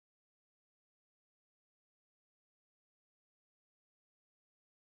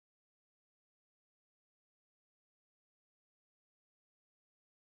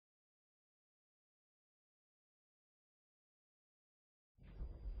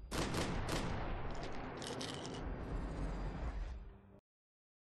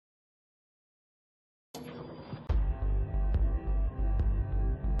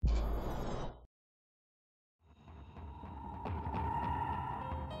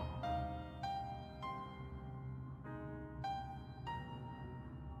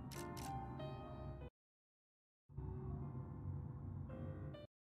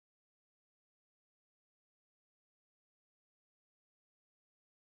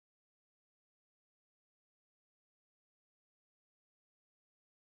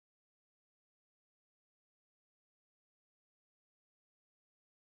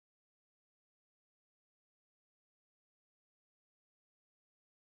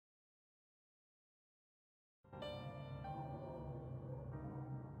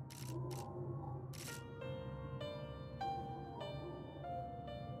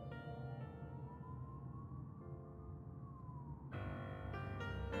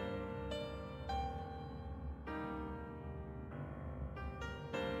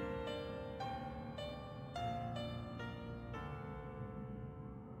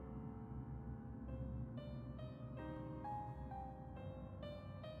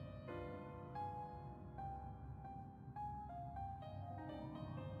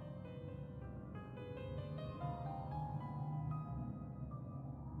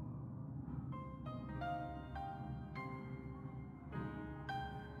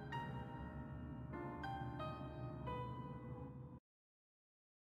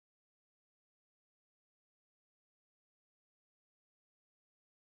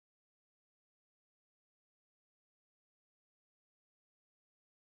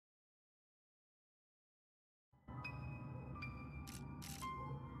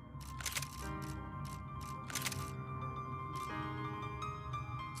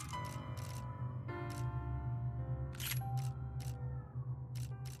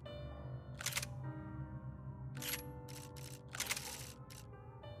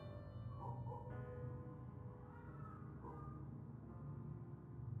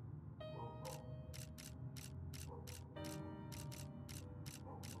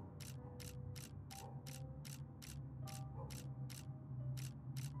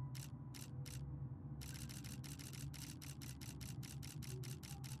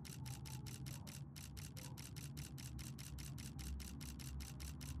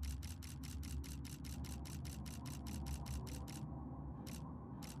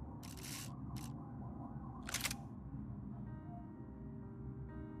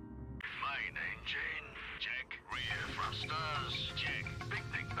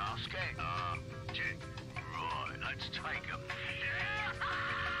Right, let's take him.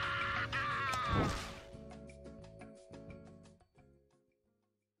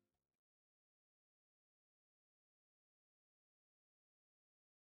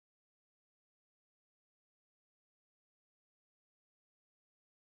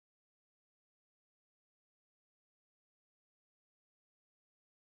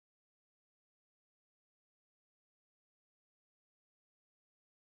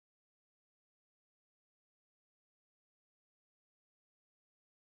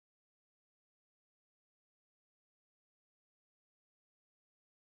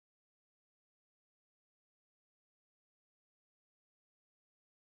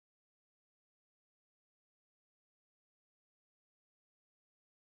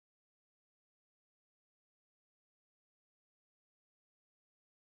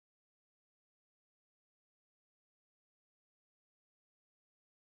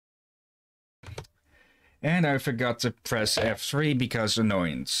 And I forgot to press F3 because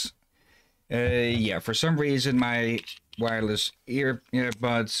annoyance. Yeah, for some reason my wireless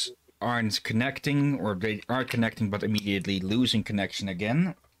earbuds aren't connecting, or they are connecting but immediately losing connection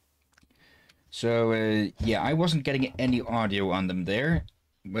again. So yeah, I wasn't getting any audio on them there,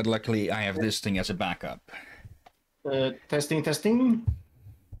 but luckily I have this thing as a backup. Testing.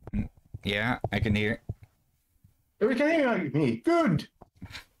 Yeah, I can hear. We can hear me. Good.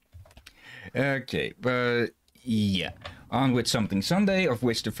 Okay, but yeah, on with something Sunday, of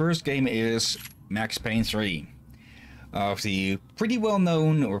which the first game is Max Payne 3. Of the pretty well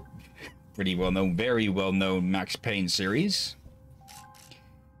known, very well known Max Payne series.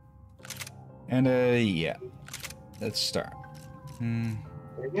 And yeah, let's start. There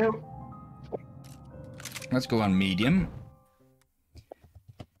you go. Let's go on medium.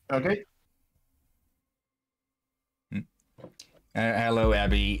 Okay. Hello,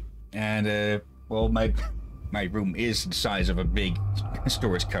 Abby. And well, my room is the size of a big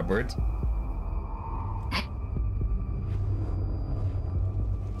storage cupboard.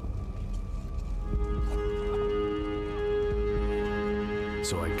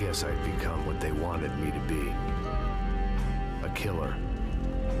 So I guess I'd become what they wanted me to be. A killer.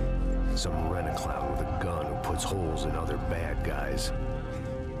 Some rent-a-clown with a gun who puts holes in other bad guys.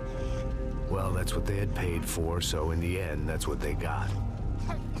 Well, that's what they had paid for, so in the end, that's what they got.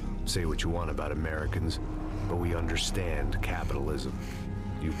 Say what you want about Americans, but we understand capitalism.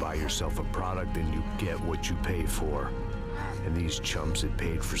 You buy yourself a product and you get what you pay for. And these chumps had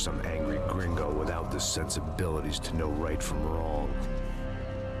paid for some angry gringo without the sensibilities to know right from wrong.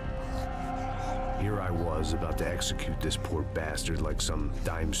 Here I was about to execute this poor bastard like some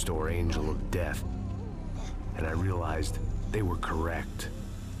dime store angel of death. And I realized they were correct.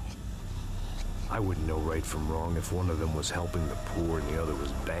 I wouldn't know right from wrong if one of them was helping the poor and the other was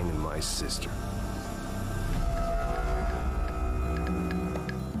banging my sister.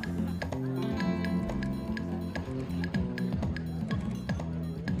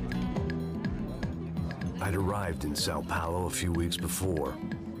 I'd arrived in Sao Paulo a few weeks before.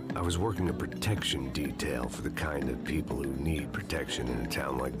 I was working a protection detail for the kind of people who need protection in a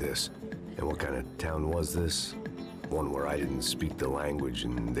town like this. And what kind of town was this? One where I didn't speak the language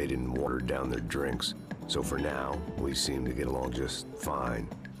and they didn't water down their drinks. So for now, we seemed to get along just fine.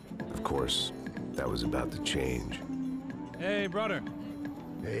 Of course, that was about to change. Hey, brother.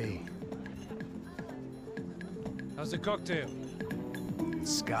 Hey, How's the cocktail?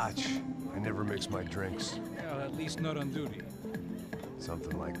 it's scotch. I never mix my drinks. Well, at least not on duty.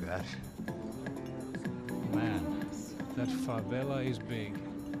 Something like that. Man, that favela is big.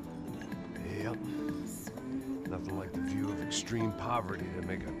 Yep. Nothing like the view of extreme poverty to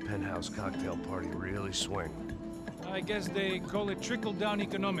make a penthouse cocktail party really swing. I guess they call it trickle-down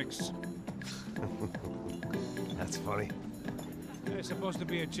economics. That's funny. It's supposed to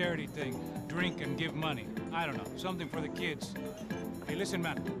be a charity thing. Drink and give money. I don't know, something for the kids. Hey, listen,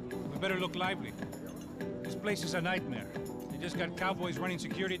 man. We better look lively. This place is a nightmare. They just got cowboys running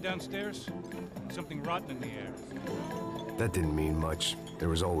security downstairs. Something rotten in the air. That didn't mean much. There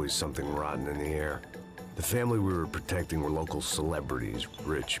was always something rotten in the air. The family we were protecting were local celebrities,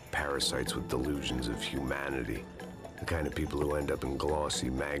 rich parasites with delusions of humanity. The kind of people who end up in glossy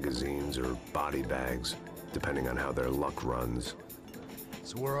magazines or body bags, depending on how their luck runs.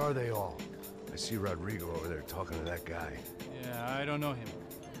 So where are they all? I see Rodrigo over there talking to that guy. Yeah, I don't know him.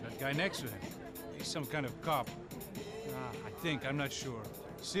 That guy next to him. He's some kind of cop. I think, I'm not sure.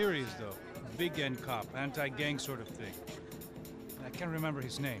 Serious, though. Big end cop, anti-gang sort of thing. I can't remember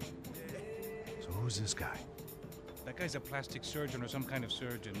his name. So who's this guy? That guy's a plastic surgeon or some kind of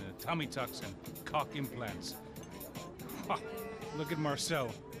surgeon. Tummy tucks and cock implants. Ha! Look at Marcel.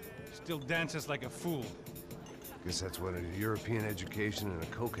 He's Still dances like a fool. Guess that's what a European education and a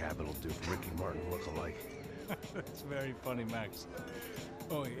coke habit will do for Ricky Martin look-alike. That's very funny, Max.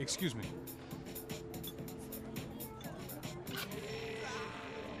 Oh, excuse me.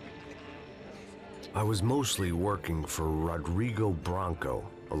 I was mostly working for Rodrigo Branco,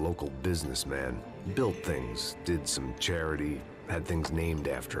 a local businessman. Built things, did some charity, had things named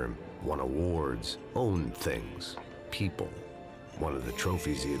after him, won awards, owned things, people. One of the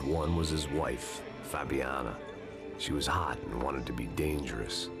trophies he had won was his wife, Fabiana. She was hot and wanted to be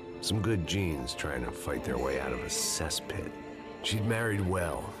dangerous. Some good genes trying to fight their way out of a cesspit. She'd married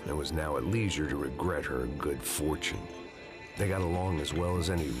well and was now at leisure to regret her good fortune. They got along as well as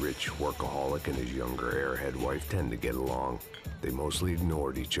any rich workaholic and his younger airhead wife tend to get along. They mostly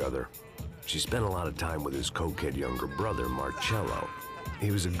ignored each other. She spent a lot of time with his cokehead younger brother, Marcello.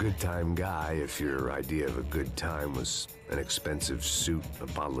 He was a good-time guy if your idea of a good time was an expensive suit, a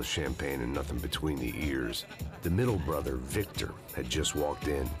bottle of champagne, and nothing between the ears. The middle brother, Victor, had just walked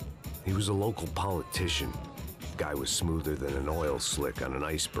in. He was a local politician. Guy was smoother than an oil slick on an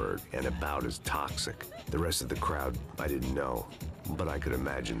iceberg and about as toxic. The rest of the crowd, I didn't know, but I could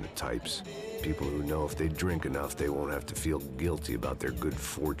imagine the types. People who know if they drink enough, they won't have to feel guilty about their good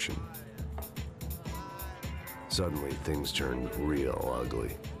fortune. Suddenly, things turned real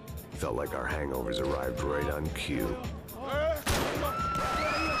ugly. Felt like our hangovers arrived right on cue.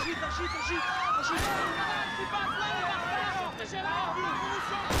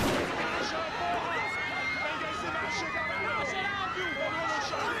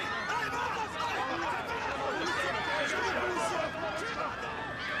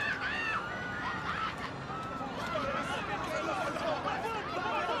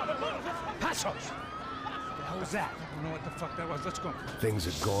 That? I don't know what the fuck that was. Let's go. Things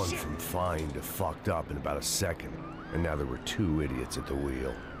had gone from fine to fucked up in about a second, and now there were two idiots at the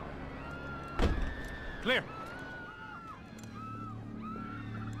wheel. Clear.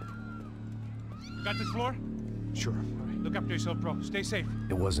 You got this floor? Sure. All right, look after yourself, bro. Stay safe.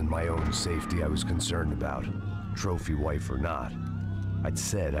 It wasn't my own safety I was concerned about, trophy wife or not. I'd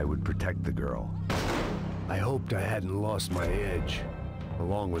said I would protect the girl. I hoped I hadn't lost my edge,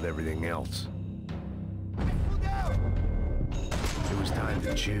 along with everything else. It was time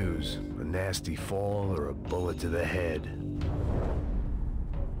to choose, a nasty fall or a bullet to the head.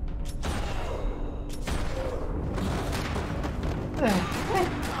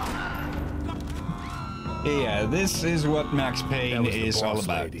 Yeah, this is what Max Payne That was the is all boss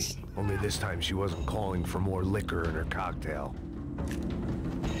about. lady. Only this time she wasn't calling for more liquor in her cocktail.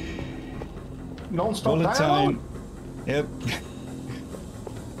 Non-stop Bullet dialogue? time. Yep.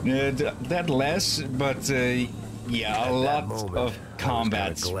 That less, but yeah, a lot Moment, of combat, I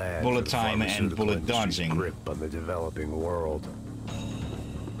was kinda glad bullet for the time, and pharmaceutical bullet industry's dodging. grip on the developing world.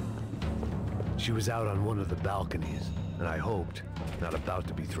 She was out on one of the balconies, and I hoped not about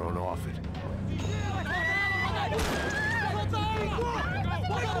to be thrown off it.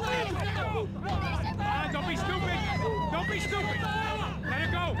 Don't be stupid! Don't be stupid! Let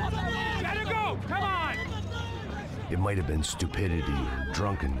her go! Let her go! Come on! It might have been stupidity or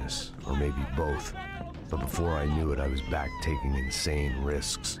drunkenness, or maybe both. But before I knew it, I was back taking insane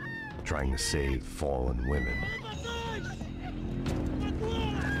risks, trying to save fallen women.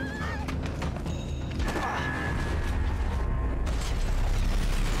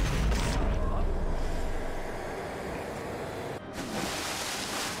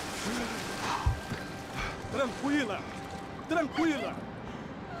 Tranquila! Tranquila!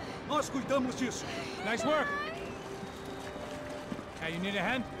 Nós cuidamos disso. Nice work! Hey, you need a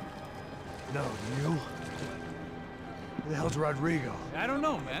hand? No, you? Who the hell's Rodrigo? I don't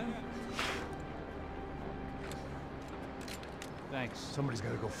know, man. Thanks. Somebody's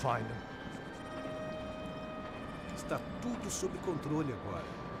gotta go find him. Está tudo sob controle agora.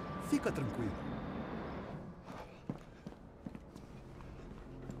 Fica tranquilo.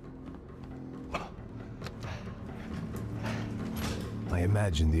 I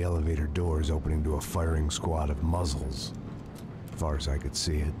imagined the elevator doors opening to a firing squad of muzzles. As far as I could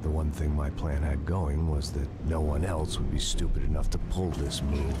see it, the one thing my plan had going was that no one else would be stupid enough to pull this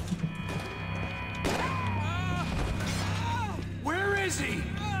move. Where is he?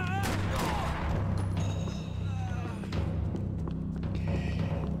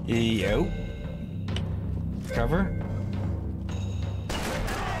 Yo. Cover.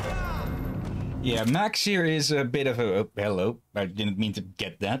 Yeah, Max here is a bit of a... Oh, hello. I didn't mean to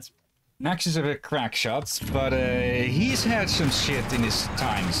get that. Max is a crack shot, but he's had some shit in his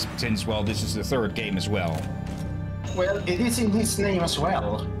times since, well, this is the third game as well. Well, it is in his name as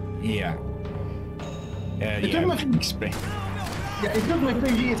well. Yeah. It Yeah, almost- explain. Yeah, it took me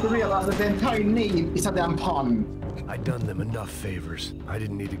 3 years to realize that the entire name is a damn pun. I'd done them enough favors. I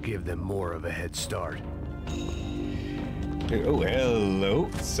didn't need to give them more of a head start. Oh, hello.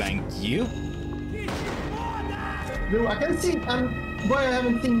 Thank you. No, I can see why I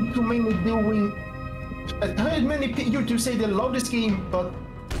haven't seen too many doing. I heard many YouTube say they love this game, but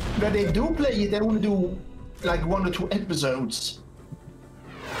when they do play it, they only do like 1 or 2 episodes.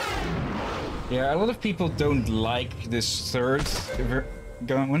 Yeah, a lot of people don't like this third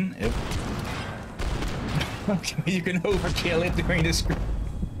one. Okay, you can overkill it during this.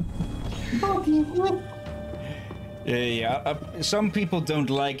 Yeah, some people don't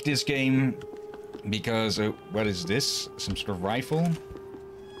like this game because what is this? Some sort of rifle?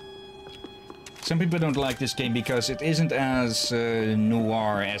 Some people don't like this game because it isn't as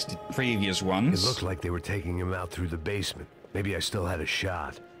noir as the previous ones. It looked like they were taking him out through the basement. Maybe I still had a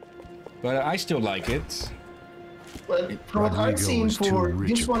shot. But I still like it. Well, from what I've seen for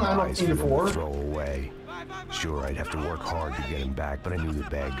this one, I'm not seen before. Throw away. Sure, I'd have to work hard to get him back, but I knew the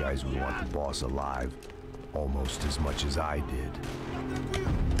bad guys would want the boss alive. Almost as much as I did.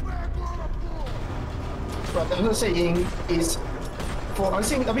 What I was saying is, I've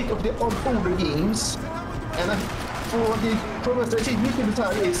seen a bit of the older games, and for the problems that I see with the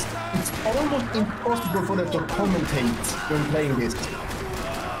time is, it's almost impossible for them to commentate when playing this.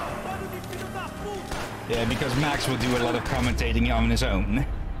 Yeah, because Max will do a lot of commentating on his own.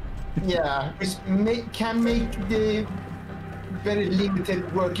 Yeah, which can make the very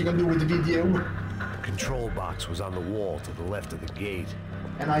limited work you can do with the video. Control box was on the wall to the left of the gate.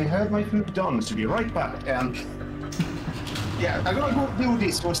 And I had my food done, so be right back. And yeah, I'm gonna go do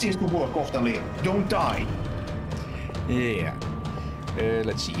this, what seems to work often. Don't die. Yeah.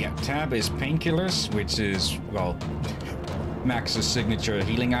 Let's see. Yeah, tab is painkillers, which is, well, Max's signature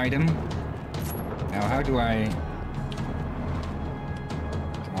healing item. Now, how do I...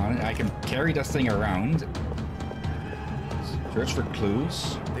 Come on, I can carry that thing around. Search for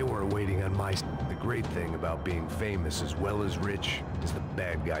clues. They weren't waiting on my... The great thing about being famous as well as rich is the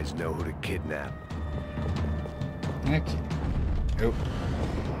bad guys know who to kidnap. Okay. Oh.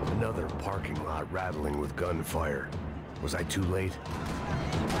 Another parking lot rattling with gunfire. Was I too late?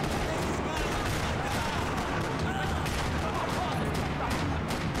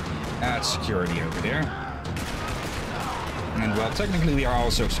 That's security over there. And well, technically we are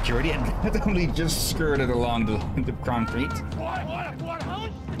also security, and not only just skirted along the concrete.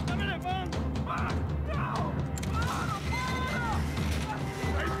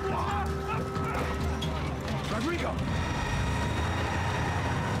 Rodrigo!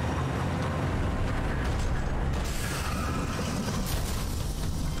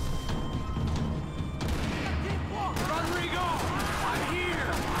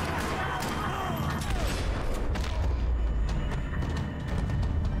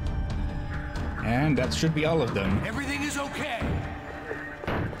 And that should be all of them. Everything is okay.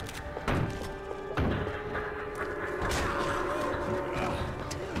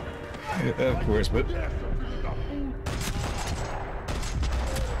 Of course, but...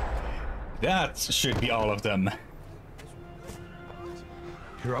 That should be all of them.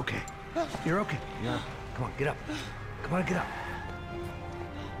 You're okay. You're okay. Yeah. Come on, get up. Come on, get up.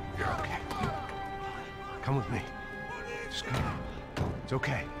 You're okay. Come with me. Just come. It's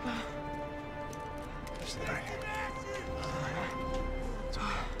okay. Just right here.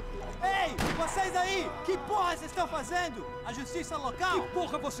 Ei, vocês aí! Que porra vocês estão fazendo? A justiça local? Que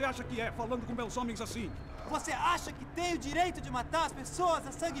porra você acha que é, falando com meus homens assim? Você acha que tem o direito de matar as pessoas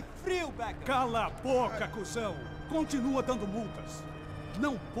a sangue frio, Becker? Cala a boca, cuzão! Continua dando multas.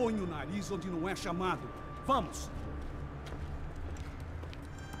 Não põe o nariz onde não é chamado. Vamos!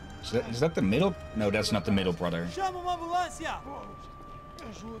 Is that the middle? No, that's not the middle brother. Chama uma ambulância!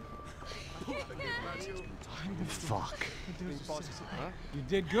 Fuck. You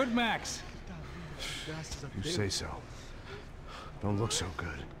did good, Max. You say so. Don't look so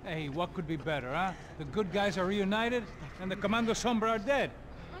good. Hey, what could be better, huh? The good guys are reunited, and the Commando Sombra are dead.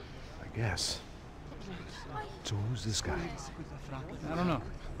 I guess. So who's this guy? I don't know.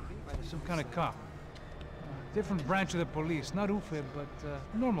 Some kind of cop. Different branch of the police. Not UFE, but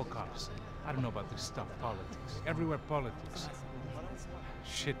normal cops. I don't know about this stuff, politics. Everywhere politics.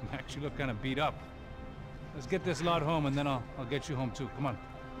 Shit, Max, you look kind of beat up. Let's get this lot home, and then I'll get you home too. Come on.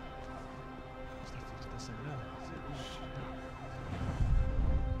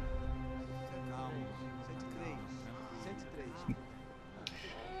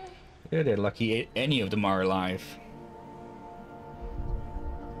 Yeah, they're lucky any of them are alive.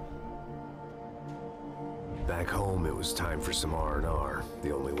 Back home, it was time for some R&R,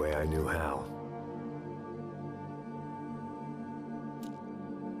 the only way I knew how.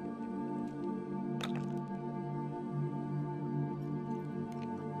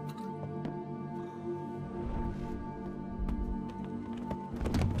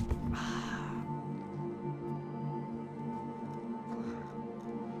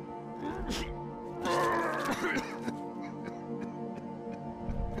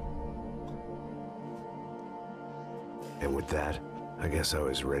 And with that, I guess I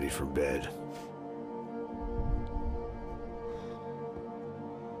was ready for bed.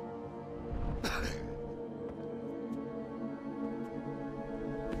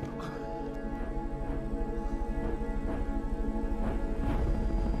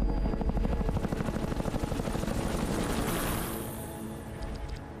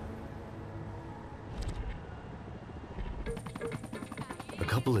 A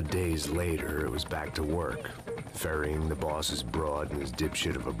couple of days later, it was back to work, ferrying the boss's broad and his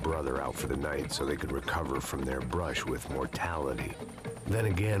dipshit of a brother out for the night so they could recover from their brush with mortality. Then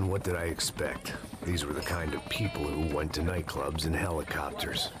again, what did I expect? These were the kind of people who went to nightclubs in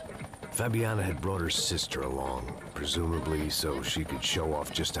helicopters. Fabiana had brought her sister along, presumably so she could show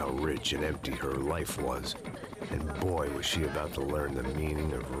off just how rich and empty her life was. And boy, was she about to learn the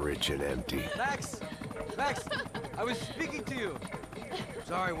meaning of rich and empty. Max! Max! I was speaking to you.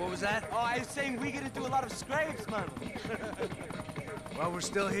 Sorry, what was that? Oh, I was saying we get into a lot of scrapes, man. Well, we're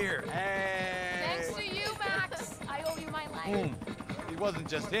still here. Hey! Thanks to you, Max. I owe you my life. Boom. It wasn't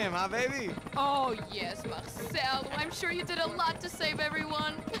just him, huh, baby? Oh, yes, Marcel. I'm sure you did a lot to save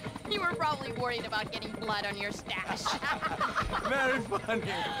everyone. You were probably worried about getting blood on your stash. Very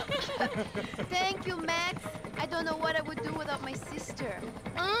funny. Thank you, Max. I don't know what I would do without my sister.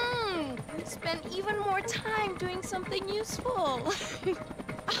 Spend even more time doing something useful.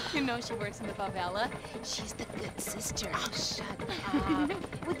 You know she works in the favela. She's the good sister. Oh, shut up.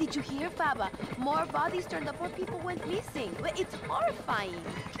 What did you hear, Faba? More bodies turned up, more people went missing. It's horrifying.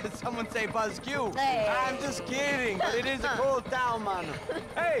 Did someone say Buzz Q? Hey. I'm just kidding, but it is a cool town, man.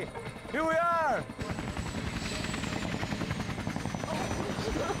 Hey, here we are.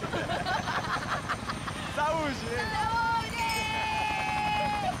 Saúde!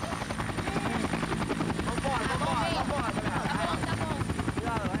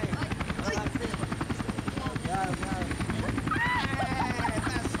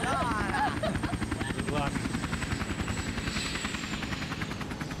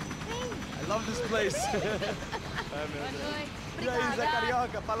 I love this place. E aí, Zé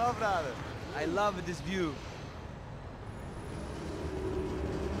Carioca, falou, brother. I love this view.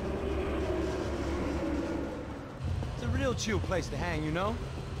 It's a real chill place to hang, you know?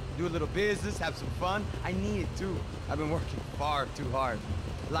 Do a little business, have some fun. I need it too. I've been working far too hard.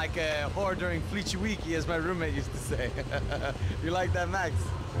 Like a whore during Fleechy Weeky, as my roommate used to say. You like that, Max?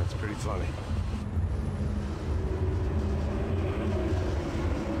 That's pretty funny.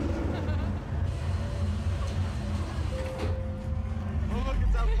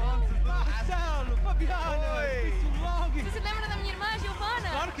 Marcelo, Fabiana, it's been too long. Você se lembra da minha irmã, Giovanna?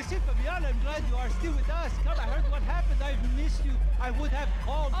 Claro que sim, Fabiana. I'm glad you are still with us. Come, I heard what happened. I've missed you. I would have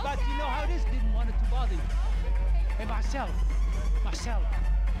called, but you know how it is. Didn't want it to bother you. Hey, Marcel, I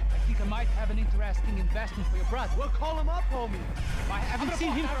think I might have an interesting investment for your brother. Well, call him up, homie. I haven't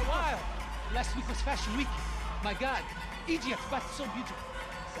seen him for a while. Last week was Fashion Week. My God, Egypt, but so beautiful.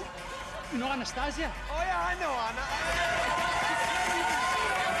 You know Anastasia? Oh, yeah, I know Anna.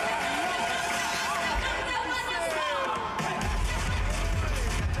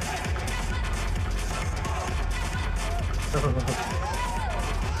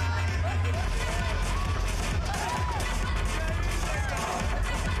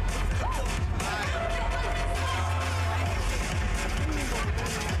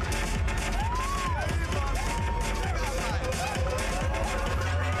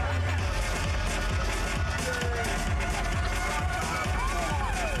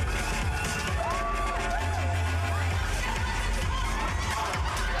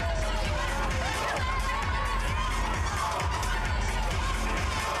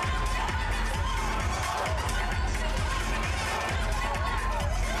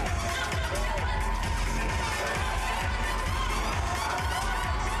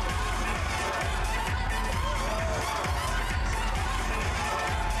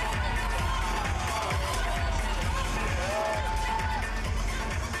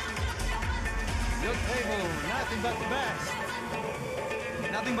 Nothing but the best.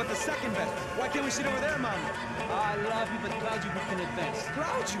 Nothing but the second best. Why can't we sit over there, man? I love you, but Claudio booked in advance.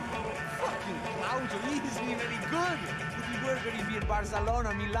 Claudio? Fucking Claudio, he isn't even any good. If he were going to be in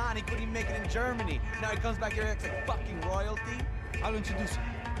Barcelona, Milan, he couldn't make it in Germany. Now he comes back here and acts like fucking royalty. I'll introduce you.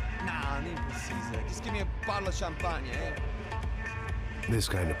 Nah, nem precisa. Just give me a bottle of champagne, eh? This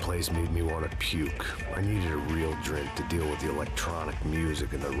kind of place made me want to puke. I needed a real drink to deal with the electronic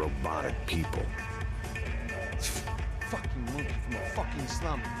music and the robotic people. Fucking monkey from a fucking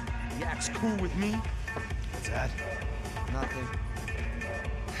slum. He acts cool with me. What's that? Nothing.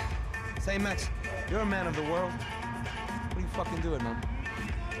 Say, Max, you're a man of the world. What are you fucking doing, man?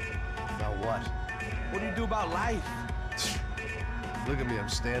 About what? What do you do about life? Look at me, I'm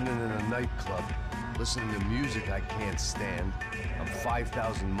standing in a nightclub, listening to music I can't stand. I'm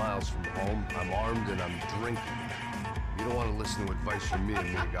 5,000 miles from home, I'm armed, and I'm drinking. You don't want to listen to advice from me,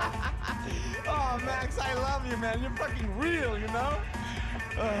 amigo. Oh, Max, I love you, man. You're fucking real, you know?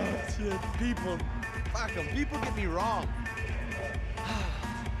 Oh, shit, people. Fuck 'em. People get me wrong.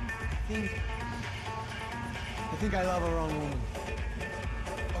 I think I love a wrong woman.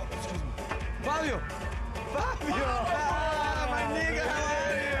 Oh, excuse me. Fabio! Fabio! Ah, my nigga, how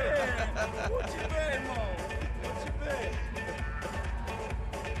are you? What you been, Mo? What you been?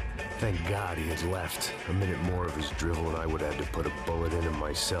 Thank God he had left. A minute more of his drivel and I would have had to put a bullet in him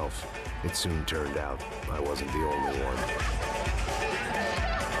myself. It soon turned out I wasn't the only one.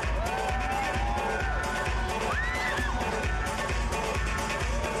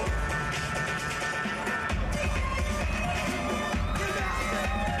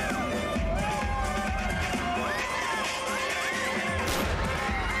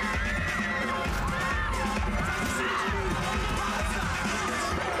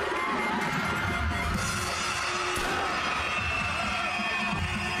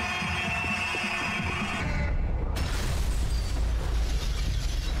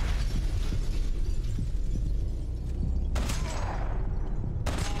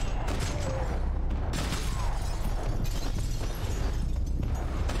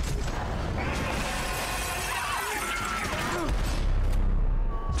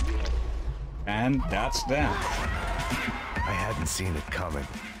 And that's that. I hadn't seen it coming,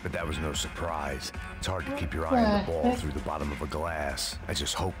 but that was no surprise. It's hard to keep your eye on the ball through the bottom of a glass. I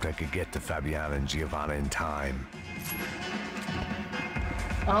just hoped I could get to Fabiana and Giovanna in time.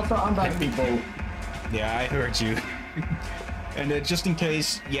 Also, I'm back, people. Yeah, I heard you. And just in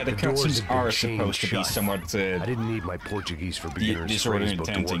case, yeah, the cutscenes are supposed to be somewhat I didn't need my Portuguese for beginners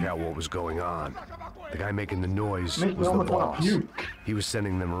phrasebook to work out what was going on. The guy making the noise was the boss. He was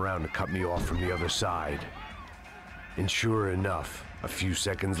sending them around to cut me off from the other side. And sure enough, a few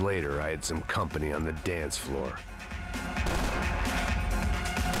seconds later, I had some company on the dance floor.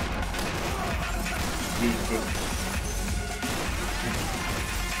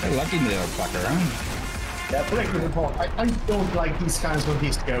 A lucky little fucker, huh? Yeah, break the report. I don't like these kinds of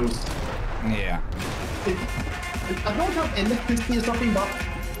discos. Yeah. I don't have electricity or something, but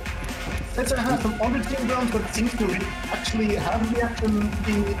let's say I have some other thing grounds that seems to actually have the action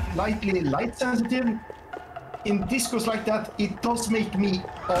being lightly light sensitive. In discos like that, it does make me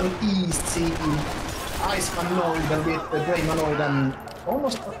uneasy, eyes annoyed, a bit brain annoyed, and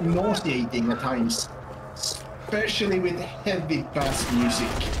almost nauseating at times. Especially with heavy bass music.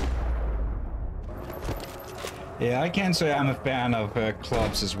 Yeah, I can say I'm a fan of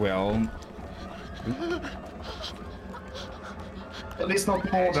clubs as well. At least not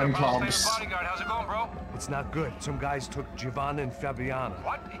modern clubs. Bodyguard, how's it going, bro? It's not good. Some guys took Giovanna and Fabiana.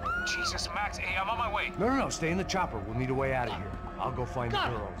 What? Jesus, Max. Hey, I'm on my way. No, stay in the chopper. We'll need a way out of here. I'll go find the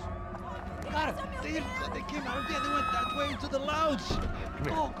girls. Got it. They came out there. They went that way into the lounge. Come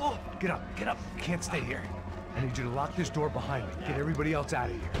here. Go. Get up. You can't stay here. I need you to lock this door behind me. Get everybody else out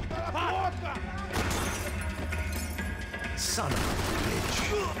of here. Son of a bitch.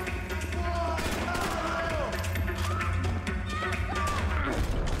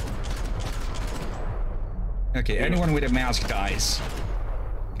 Okay, anyone with a mask dies.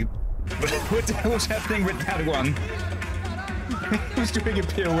 What the hell was happening with that one? He was doing a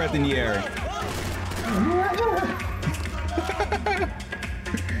pirouette in the air.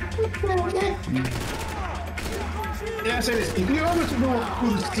 Yeah, so if you want to know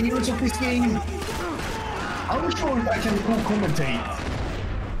the secrets of this game, I'm not sure if I can co-commentate.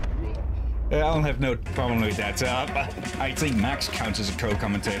 I don't have no problem with that. I think Max counts as a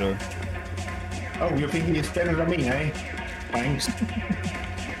co-commentator. Oh, you think it's better than me, eh? Thanks.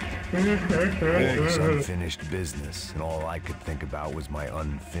 It was unfinished business, and all I could think about was my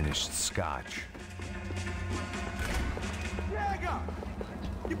unfinished scotch.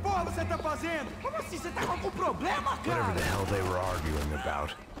 Whatever the hell they were arguing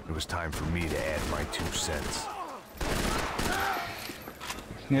about, it was time for me to add my 2 cents.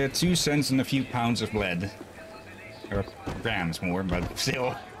 Yeah, 2 cents and a few pounds of lead. Or grams more, but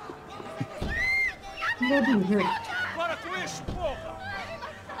still.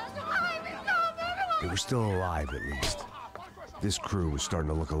 They were still alive, at least. This crew was starting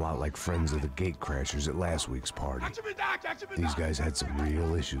to look a lot like friends of the gatecrashers at last week's party. These guys had some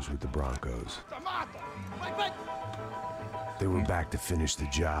real issues with the Broncos. They were back to finish the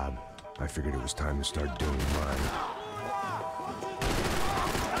job. I figured it was time to start doing mine.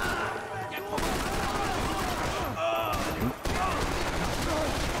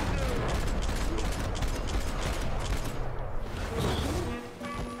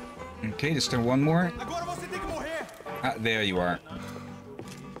 Okay, there's still one more. Ah, there you are.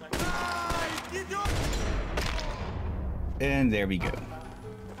 And there we go.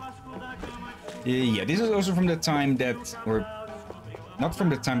 Yeah, this is also from the time that, or not from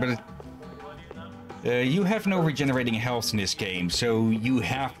the time, but you have no regenerating health in this game, so you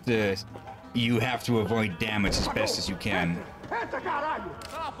have to avoid damage as best as you can.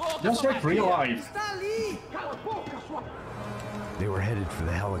 Just like real life. They were headed for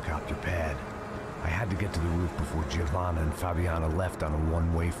the helicopter pad. I had to get to the roof before Giovanna and Fabiana left on a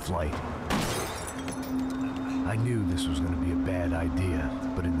one-way flight. I knew this was going to be a bad idea,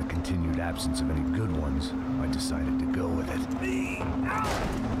 but in the continued absence of any good ones, I decided to go with it.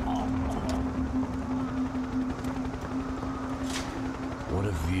 What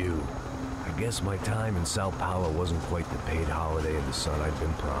a view. I guess my time in Sao Paulo wasn't quite the paid holiday in the sun I'd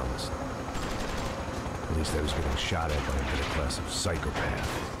been promised. At least I was getting shot at by a middle class of psychopaths.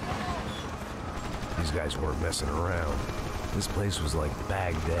 These guys weren't messing around. This place was like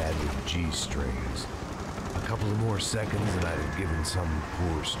Baghdad with G-strings. A couple of more seconds and I'd have given some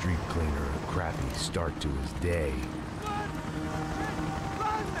poor street cleaner a crappy start to his day.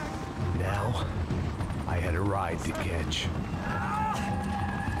 Now, I had a ride to catch.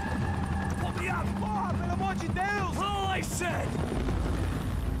 All I said!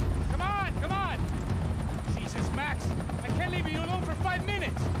 Come on, come on! Jesus, Max, I can't leave you alone for 5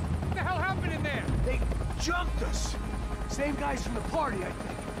 minutes! What the hell happened in there? They jumped us! Same guys from the party, I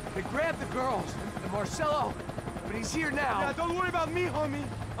think. They grabbed the girls, and Marcelo, but he's here now. Yeah, don't worry about me, homie.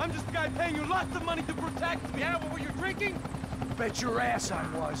 I'm just the guy paying you lots of money to protect me. Yeah, what were you drinking? Bet your ass I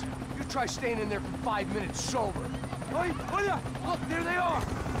was. You try staying in there for 5 minutes sober. Hey, Oya! Look, there they are!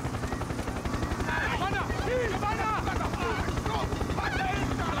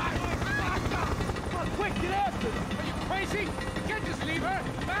 Quick, get after them! Are you crazy? You can't just leave her!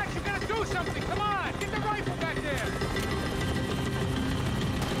 Max, you gotta do something! Come on! Get the rifle back there!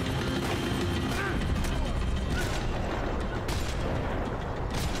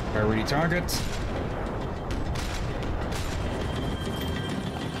 Priority target.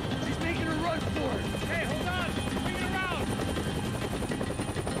 She's making a run for it! Hey, hold on! Bring it around!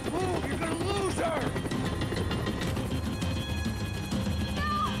 Move! You're gonna lose her!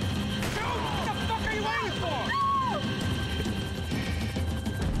 What the fuck are you waiting for?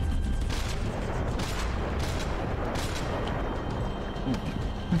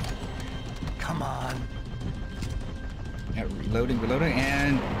 Come on. Yeah, reloading,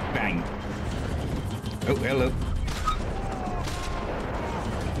 and bang. Oh, hello.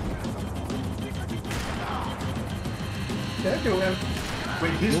 There you go.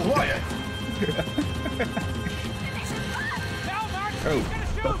 Wait, he's quiet. Oh.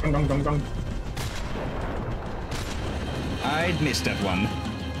 Dong, dong, dong, dong. I missed that one.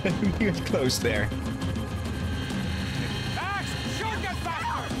 He was close there. Max, shoot that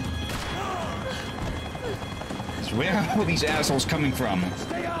bastard! So where are all these assholes coming from?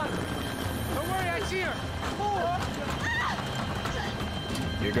 Stay on! Don't worry, I see her!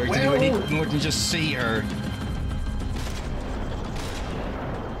 You're going to do any more than just see her.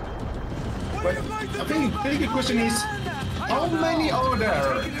 But I think the big question is, how many are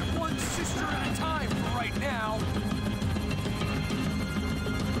there? Taking it one sister at a time for right now.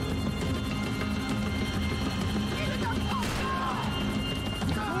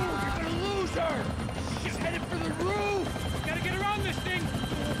 You're gonna lose her! She's headed for the roof! Gotta get around this thing!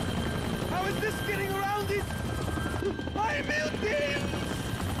 How is this getting around it? I'm melting!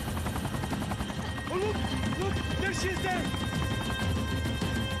 Oh, look! Look! There she is there!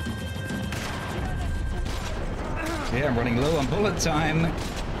 Yeah, I'm running low on bullet time.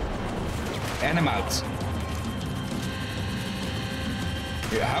 And I'm out.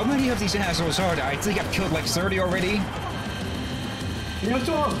 Yeah, how many of these assholes are there? I think I've killed like 30 already. You know,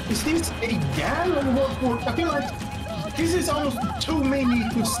 so is this a gang or what? Or I feel like this is almost too many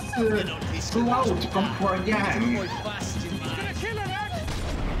to go out for a gang.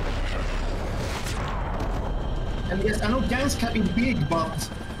 And yes, I know gangs can be big, but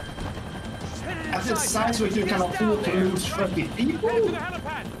at the size where you can afford to lose 30 people?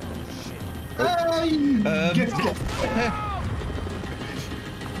 Get.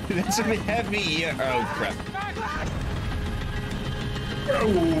 That's a bit heavy. Oh, crap. Oh,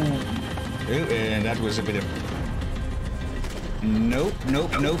 and that was a bit of... Nope,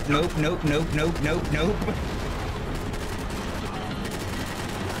 nope, nope, nope, nope, nope, nope, nope, nope.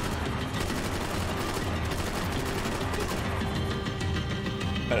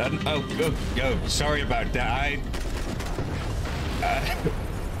 Oh, sorry about that. I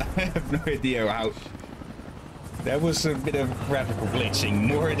have no idea how That was a bit of graphical glitching,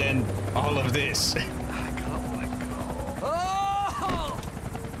 more than all of this.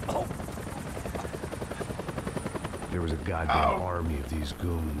 There was a goddamn army of these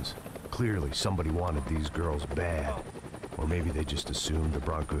goons. Clearly, somebody wanted these girls bad. Or maybe they just assumed the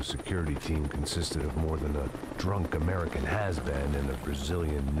Broncos security team consisted of more than a drunk American has-been and a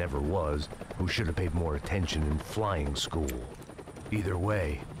Brazilian never-was who should have paid more attention in flying school. Either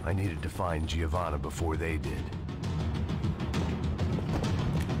way, I needed to find Giovanna before they did.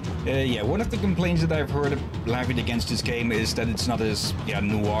 Yeah, one of the complaints that I've heard levied against this game is that it's not as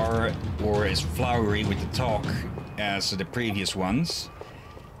noir or as flowery with the talk as the previous ones.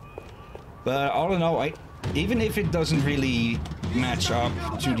 But all in all, even if it doesn't really match up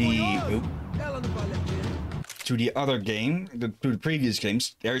to the other game, to the previous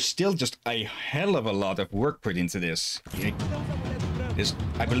games, there's still just a hell of a lot of work put into this. There's,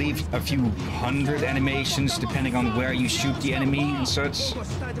 I believe, a few hundred animations depending on where you shoot the enemy and such.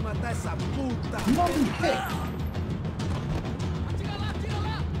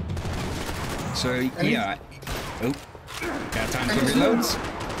 So yeah. Oh, got time to reload.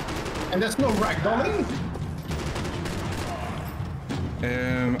 And there's no ragdolling?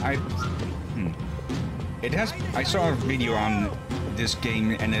 It has. I saw a video on this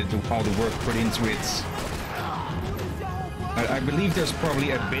game and all the work put into it. I believe there's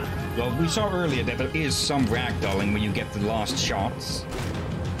probably a bit. Well, we saw earlier that there is some ragdolling when you get the last shots,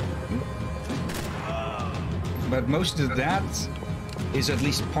 but most of that is at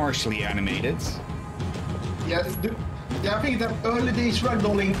least partially animated. Yeah, I think that early days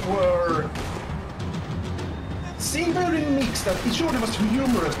ragdolling were seemed very mixed. That it sure was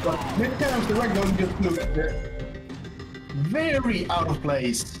humorous, but many times the ragdolling just looked very out of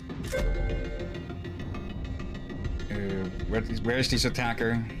place. Where is this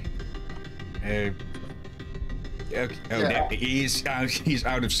attacker? Okay, oh, yeah. He's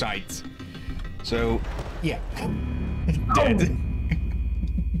out of sight. So, yeah, dead.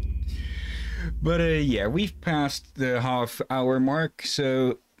 But yeah, we've passed the half-hour mark.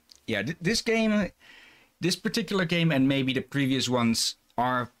 So, yeah, this particular game, and maybe the previous ones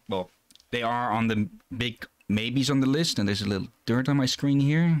are, well, they are on the big maybes on the list. And there's a little dirt on my screen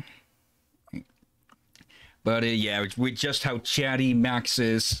here. But yeah, with just how chatty Max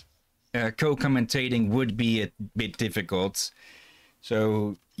is, co-commentating would be a bit difficult.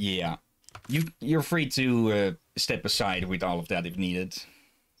 So yeah, you're free to step aside with all of that if needed.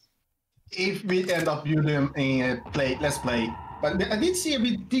 If we end up using a let's play. But I did see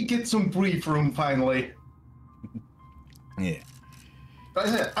we did get some brief room finally. Yeah.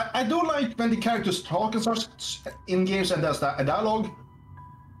 But I do like when the characters talk and such in games and there's a dialogue.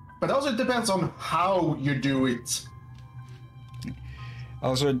 But also it depends on how you do it.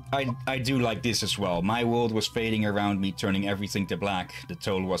 Also, I do like this as well. My world was fading around me, turning everything to black. The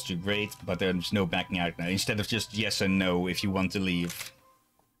toll was too great, but there's no backing out now. Instead of just yes and no if you want to leave.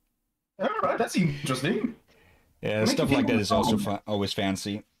 Alright, that's interesting. Yeah, stuff like that is also always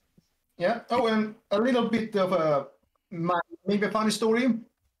fancy. Yeah, oh, and a little bit of maybe a funny story.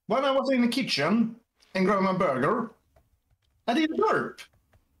 When I was in the kitchen and grabbed my burger, I did a burp.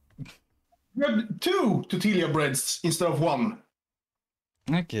 We had 2 tortilla breads instead of 1.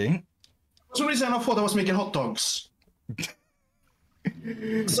 Okay. For some reason I thought I was making hot dogs.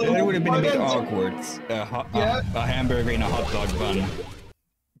 So it would have been a bit awkward. A hamburger in a hot dog bun.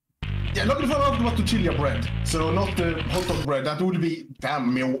 Yeah, luckily for me it was tortilla bread, so not the hot dog bread. That would be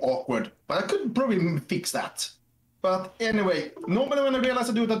damn more awkward. But I could probably fix that. But anyway, normally when I realize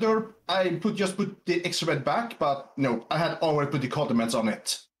I do that derp, I just put the extra bread back, but no, I had already put the condiments on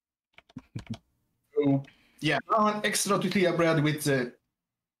it. So, yeah, now an extra tortilla bread with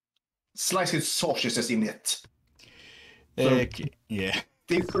sliced sausages in it. So, yeah.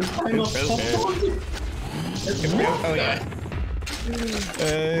 Different kind of hot dog. Oh yeah.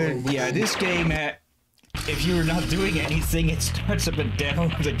 Yeah, this game, if you're not doing anything, it starts up a demo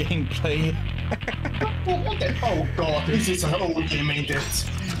of the gameplay. Oh god, this is an old game, ain't it?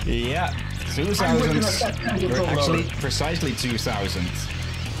 Yeah, 2000, or actually precisely 2000.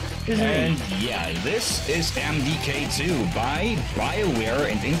 And yeah, this is MDK 2 by BioWare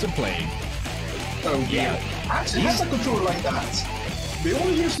and Interplay. Oh yeah, actually has a controller like that. We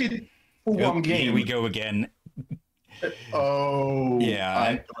only used it for one game. Here we go again. Oh yeah,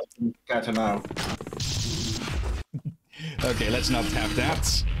 I got to know. Okay, let's not have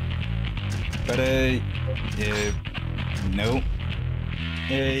that. But no.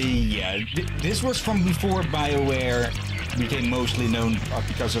 Yeah, this was from before BioWare became mostly known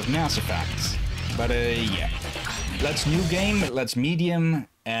because of Mass Effect. But yeah, let's new game, let's medium,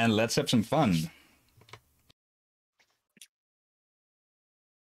 and let's have some fun.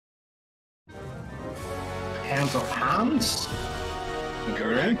 kinds of hands.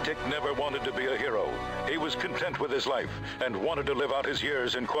 Kurt Hectic never wanted to be a hero. He was content with his life and wanted to live out his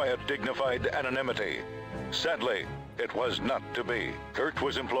years in quiet, dignified anonymity. Sadly, it was not to be. Kurt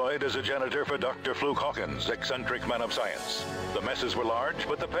was employed as a janitor for Dr. Fluke Hawkins, eccentric man of science. The messes were large,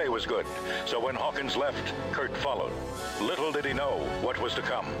 but the pay was good. So when Hawkins left, Kurt followed. Little did he know what was to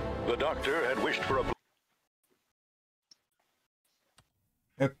come. The doctor had wished for a...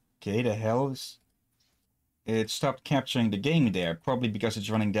 Okay, the hell is... It stopped capturing the game there, probably because it's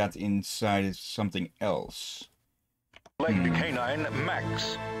running that inside something else. Legged canine,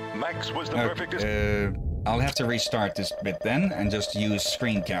 Max. Max was the perfect... I'll have to restart this bit then, and just use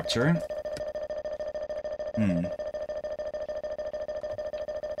screen capture. Come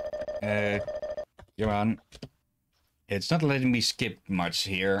on. It's not letting me skip much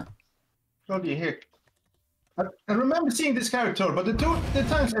here. Bloody heck. I remember seeing this character, but the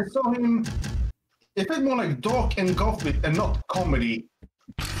times I saw him, it felt more like dark and gothic and not comedy.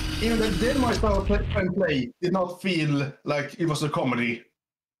 Even the demo I saw and play did not feel like it was a comedy.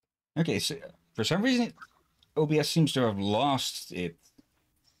 Okay, so for some reason, OBS seems to have lost it.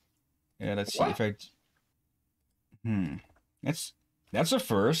 Yeah, let's see if I... That's a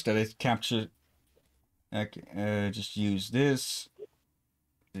first, that it captured... Okay, just use this.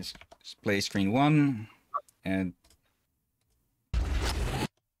 This play screen 1. And...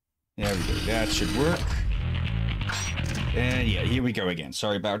 There we go, that should work. And yeah, here we go again.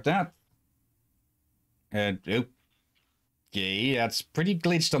 Sorry about that. And... Okay, that's pretty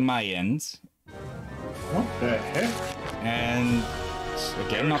glitched on my end. What the heck? And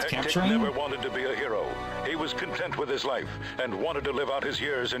again, not capturing. Never wanted to be a hero. He was content with his life and wanted to live out his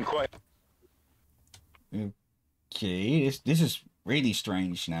years in quiet. Okay, this is really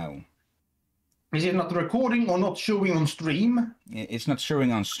strange now. Is it not recording or not showing on stream? It's not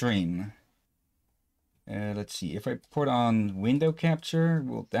showing on stream. Let's see, if I put on window capture,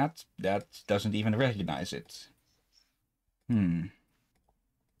 well, that doesn't even recognize it. Only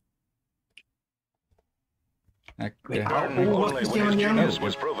when his genius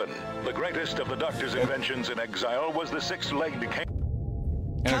was proven. The greatest of the doctor's inventions in exile was the six-legged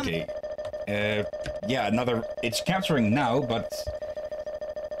cane. Okay. Yeah, another... It's capturing now, but...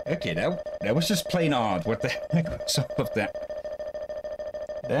 Okay, that was just plain odd. What the heck was all of that?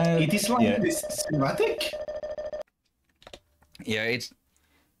 It is like this cinematic? Yeah, it's...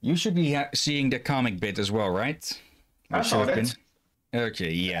 You should be seeing the comic bit as well, right? I saw it.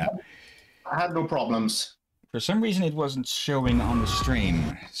 Okay, yeah. I had no problems. For some reason, it wasn't showing on the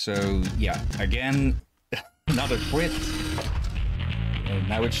stream. So, yeah, again, another quit. And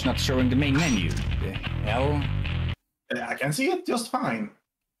now it's not showing the main menu. The hell? I can see it just fine.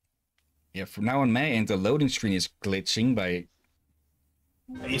 Yeah, from now on my end, the loading screen is glitching by...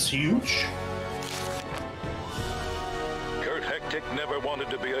 It's huge. Kurt Hectic never wanted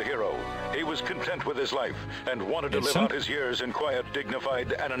to be a hero. He was content with his life and wanted to live out his years in quiet,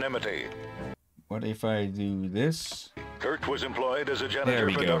 dignified anonymity. What if I do this? Kurt was employed as a janitor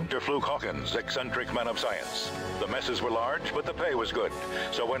for Dr. Fluke Hawkins, eccentric man of science. The messes were large, but the pay was good.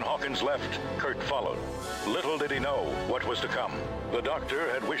 So when Hawkins left, Kurt followed. Little did he know what was to come. The doctor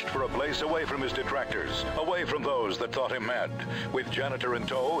had wished for a place away from his detractors, away from those that thought him mad. With janitor in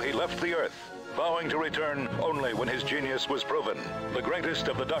tow, he left the earth, vowing to return only when his genius was proven. The greatest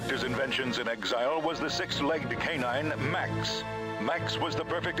of the doctor's inventions in exile was the six-legged canine, Max. Max was the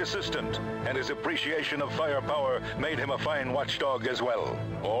perfect assistant, and his appreciation of firepower made him a fine watchdog as well.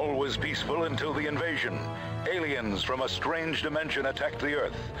 All was peaceful until the invasion. Aliens from a strange dimension attacked the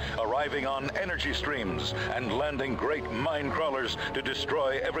Earth, arriving on energy streams and landing great mine crawlers to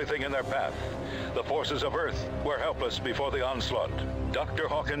destroy everything in their path. The forces of Earth were helpless before the onslaught. Dr.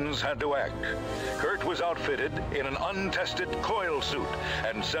 Hawkins had to act. Kurt was outfitted in an untested coil suit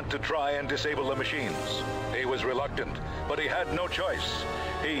and sent to try and disable the machines. He was reluctant, but he had no choice.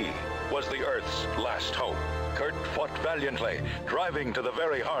 He was the Earth's last hope. Kurt fought valiantly, driving to the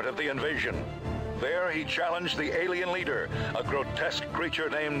very heart of the invasion. There he challenged the alien leader, a grotesque creature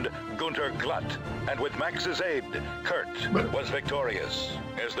named Gunter Glatt. And with Max's aid, Kurt was victorious.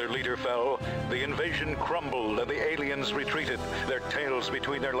 As their leader fell, the invasion crumbled and the aliens retreated, their tails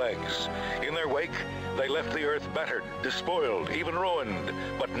between their legs. In their wake, they left the Earth battered, despoiled, even ruined,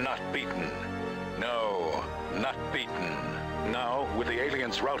 but not beaten. No, not beaten. Now, with the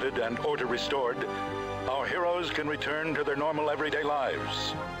aliens routed and order restored, our heroes can return to their normal everyday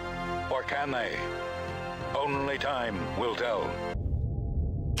lives. Or can they? Only time will tell.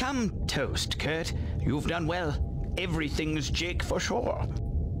 Come toast, Kurt. You've done well. Everything's Jake for sure.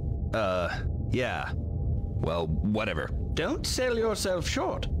 Yeah. Well, whatever. Don't sell yourself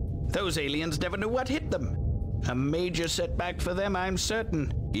short. Those aliens never knew what hit them. A major setback for them, I'm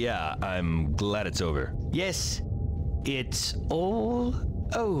certain. Yeah, I'm glad it's over. Yes, it's all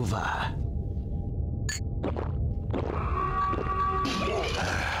over.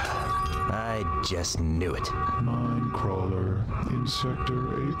 I just knew it. Mine crawler in sector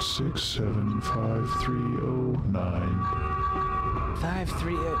 8675309.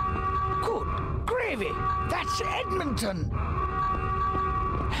 530. Good gravy! That's Edmonton!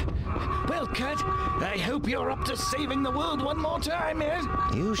 Well, Kurt, I hope you're up to saving the world one more time, eh?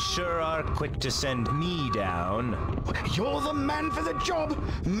 You sure are quick to send me down. You're the man for the job.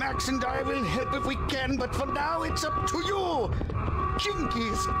 Max and I will help if we can, but for now it's up to you.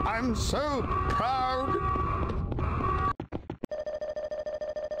 Jinkies, I'm so proud.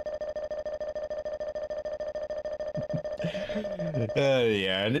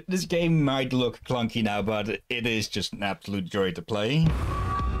 Yeah, this game might look clunky now, but it is just an absolute joy to play.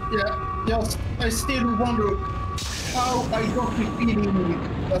 Yeah, just I still wonder how I got the feeling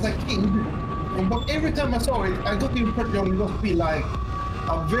as a kid. But every time I saw it, I got the impression it must be like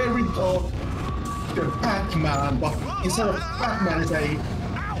a very dark Batman, but instead of Batman, it's a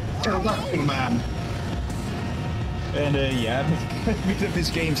pterodactyl man. And yeah, because of this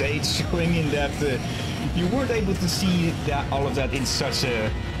game's age showing in that you weren't able to see that all of that in such a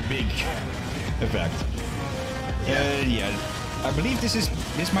big effect. Yeah, I believe this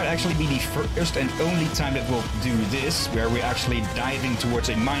might actually be the first and only time that we'll do this, where we're actually diving towards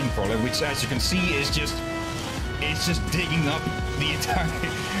a mine crawler, which, as you can see, is just digging up the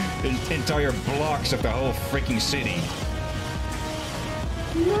entire blocks of the whole freaking city.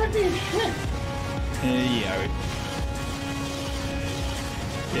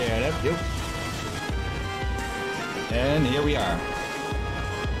 Yep. And here we are.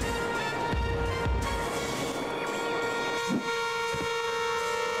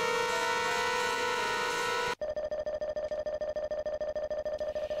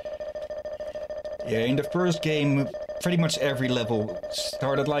 Yeah, in the first game, pretty much every level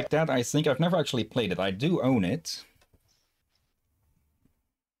started like that. I think I've never actually played it. I do own it.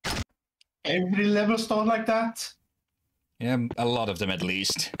 Every level started like that? Yeah, a lot of them at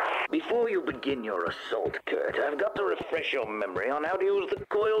least. Before you begin your assault, Kurt, I've got to refresh your memory on how to use the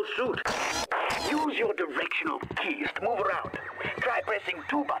coil suit. Use your directional keys to move around. Try pressing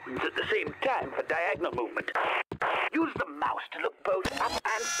 2 buttons at the same time for diagonal movement. Use the mouse to look both up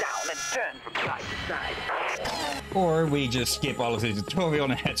and down and turn from side to side. Or we just skip all of the tutorial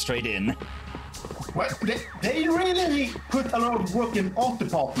and head straight in. Well, they really put a lot of work in art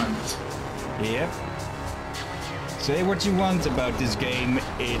department. Yep. Say what you want about this game,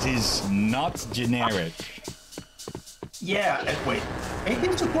 it is not generic. Yeah, wait. Ain't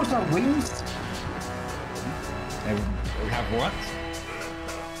they supposed to have wings? Have what?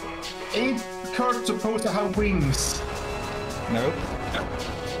 Ain't Kurt supposed to have wings? Nope.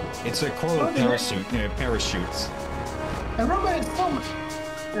 It's a coil parachute. I remember some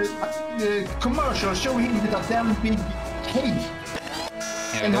commercial showing him with a damn big cape.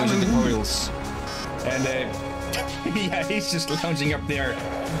 Yeah, and those are the coils. And yeah, he's just lounging up there,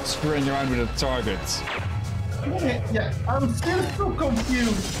 screwing around with the targets. Yeah, I'm still so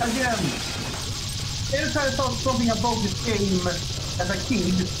confused again. Every time I thought something about this game as a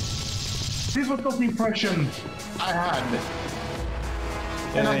kid, this was not the impression I had.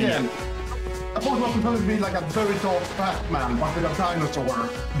 And again, I thought it was supposed to be like a very dark Batman, but with a dinosaur.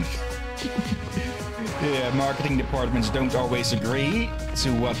 Yeah, marketing departments don't always agree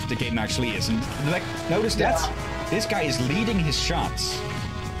to what the game actually is. And like, notice that this guy is leading his shots.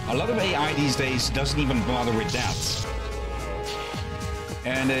 A lot of AI these days doesn't even bother with that.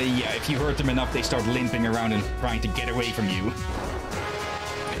 And yeah, if you hurt them enough, they start limping around and trying to get away from you.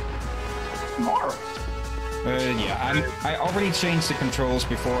 More. Yeah, I already changed the controls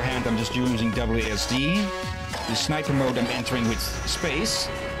beforehand. I'm just using WASD. The sniper mode I'm entering with space,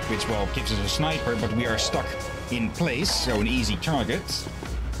 which, well, gives us a sniper, but we are stuck in place, so an easy target.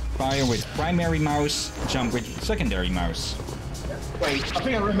 Fire with primary mouse, jump with secondary mouse. Wait, I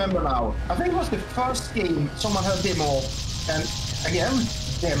think I remember now. I think it was the first game someone had a demo, and again,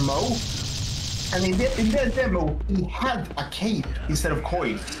 demo. And in that demo, he had a cape instead of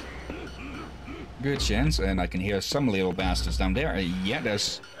coils. Good chance, and I can hear some little bastards down there. Yeah,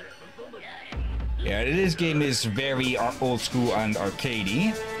 there's... Yeah, this game is very old school and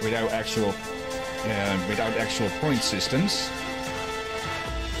arcadey, without actual point systems.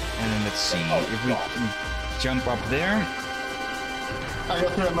 And let's see if we can jump up there. I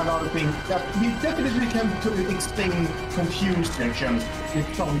just remember another thing that we definitely can explain confusion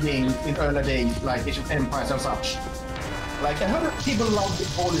with some games in early days, like Age of Empires and such. Like I heard people love the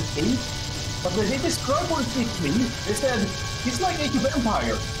Baldur's Gate, But when they described what it is me, they said, he's like a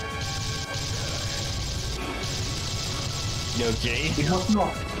vampire. Okay. It was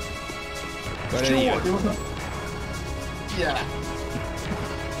not. But sure, yeah. it was not. Yeah.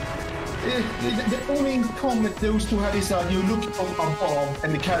 The only comment those two had is that you look from above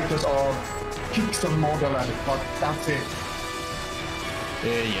and the characters are pixel model at it, but that's it.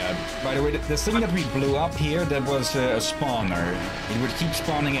 Yeah. By the way, the thing that we blew up here, that was a spawner. It would keep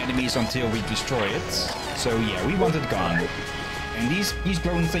spawning enemies until we destroy it. So yeah, we want it gone. And these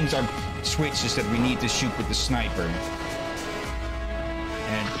glowing things are switches that we need to shoot with the sniper.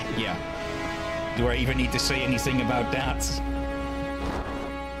 And yeah. Do I even need to say anything about that?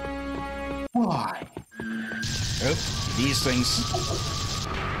 Why? Oh, these things.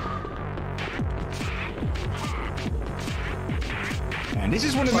 And this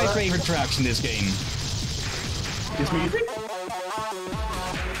is one of my favorite tracks in this game. This music?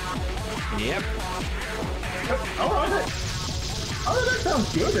 Yep. Alright. Oh, that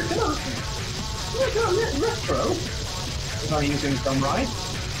sounds good. It's kind of retro. If I'm using some right.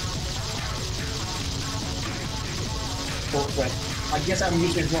 Okay. I guess I'm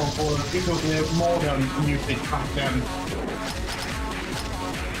using one for it was the modern music back then.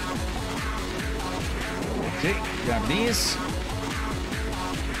 Okay, grab these.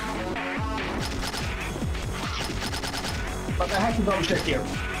 But I have to double check here.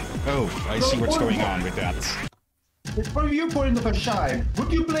 Oh, I see what's going on with that. From your point of a child,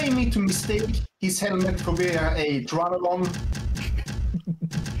 would you blame me to mistake his helmet for being a Dragon?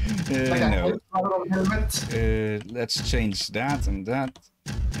 No. Helmet? Let's change that and that.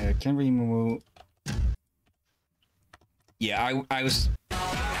 Can we move? Yeah, I was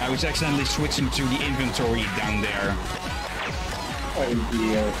accidentally switching to the inventory down there. Oh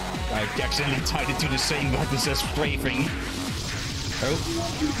dear. I accidentally tied it to the same buttons as strafing. Oh.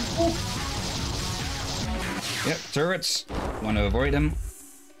 Yep, turrets. Want to avoid them.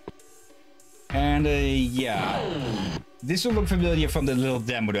 And yeah. This will look familiar from the little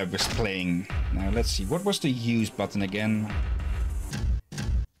demo that I was playing. Now let's see, what was the use button again?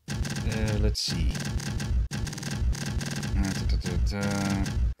 Let's see.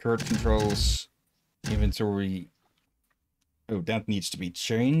 Curve controls, inventory. Oh, that needs to be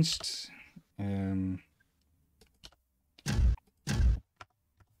changed.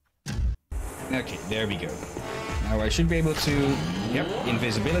 Okay, there we go. Now I should be able to, yep,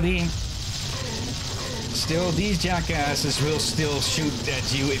 invisibility. Still, these jackasses will still shoot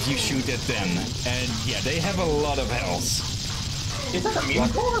at you if you shoot at them. And yeah, they have a lot of health. Is that a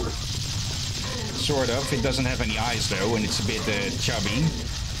minotaur? Sort of. It doesn't have any eyes though, and it's a bit chubby.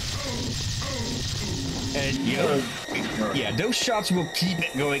 And yeah, those shots will keep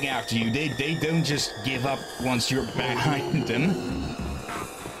going after you. They don't just give up once you're behind them.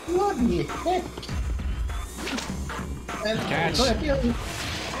 What the heck? And catch.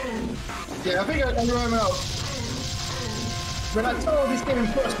 Yeah, I think I remember now. When I saw this game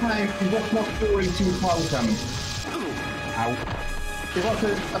first time, it was not during 2000. Ow. It was,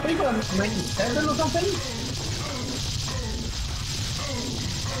 I think it was 97 or something.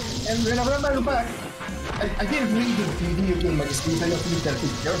 And when I remember back, I didn't read the video game magazine, I just looked at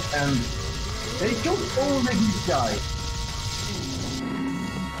pictures, and they killed only this guy.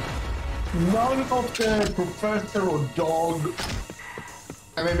 None of the professor or dog.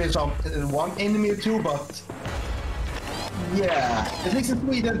 I mean, there's one enemy or two, but yeah, at least in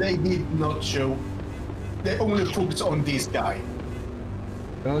Sweden they did not show. They only focus on this guy.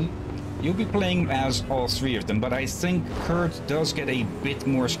 Well, you'll be playing as all three of them, but I think Kurt does get a bit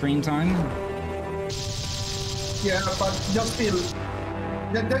more screen time. Yeah, but just still,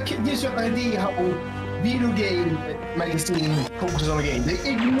 that gives you an idea how video game magazine focuses on a game. They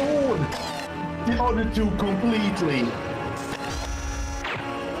ignored the other two completely.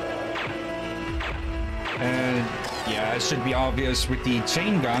 Yeah, it should be obvious with the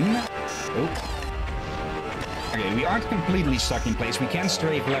chain gun. Oh. Okay, we aren't completely stuck in place. We can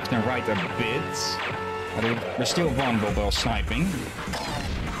strafe left and right a bit. But we're still vulnerable while sniping.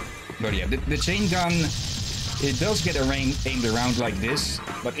 But yeah, the chain gun, it does get aimed around like this.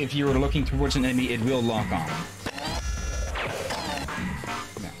 But if you're looking towards an enemy, it will lock on.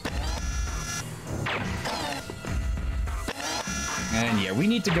 And yeah, we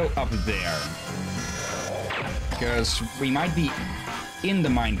need to go up there. Because we might be in the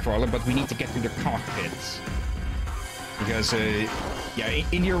minecrawler, but we need to get to the cockpit. Because, yeah,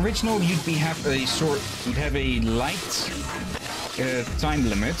 in the original, you'd have a light time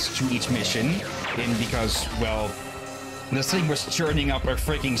limit to each mission, because, well, the thing was churning up a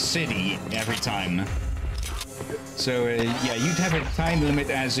freaking city every time. So, yeah, you'd have a time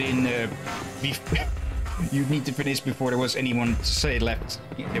limit as in... you'd need to finish before there was anyone to say left.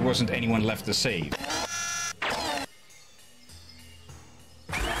 There wasn't anyone left to save.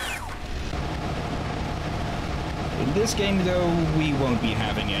 In this game, though, we won't be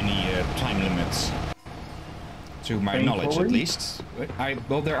having any time limits. To my knowledge, at least.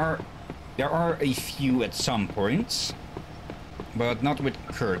 Well, there are a few at some points, but not with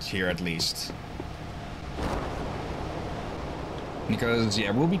Kurt here, at least. Because,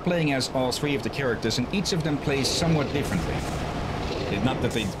 yeah, we'll be playing as all three of the characters, and each of them plays somewhat differently. Not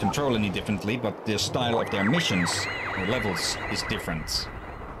that they control any differently, but the style of their missions or levels is different.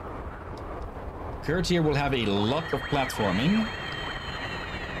 Kurt here will have a lot of platforming.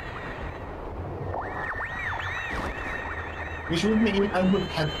 Which would mean I would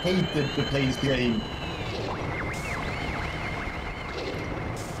have hated to play this game.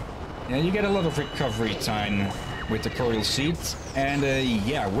 Yeah, you get a lot of recovery time with the coil seat. And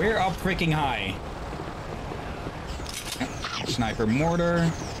yeah, we're up freaking high. Sniper mortar.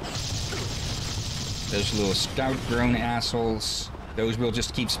 Those little scout drone assholes. Those will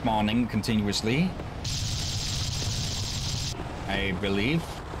just keep spawning continuously, I believe.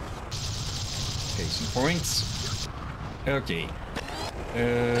 Okay, some points. Okay.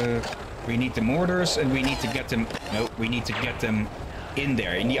 We need the mortars and we need to get them... No, we need to get them in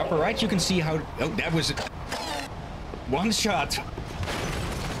there. In the upper right you can see how... Oh, that was... one shot!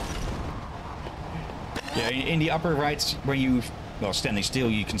 Yeah, in the upper right, when you... Well, standing still,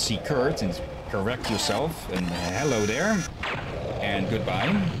 you can see Kurt and correct yourself. And hello there. And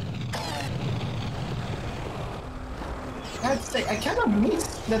goodbye. I'd say I kind of miss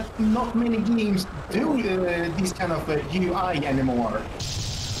that not many games do this kind of UI anymore.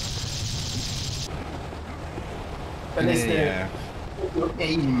 But it's the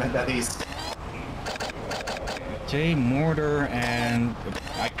aim that is. Okay, mortar and...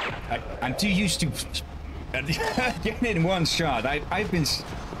 I'm too used to getting in one shot. I've been...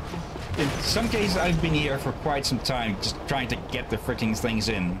 In some cases, I've been here for quite some time, just trying to get the freaking things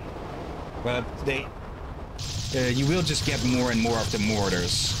in. But they... you will just get more and more of the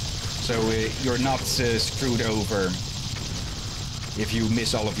mortars. So you're not screwed over if you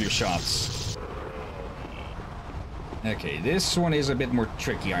miss all of your shots. Okay, this one is a bit more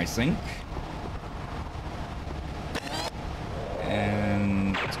tricky, I think.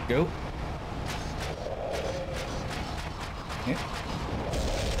 And go. Yeah.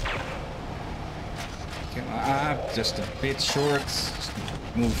 Just a bit short. Just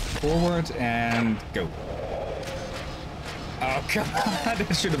move forward and go. Oh, come on.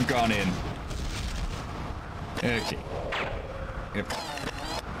 That should have gone in. Okay. Yep.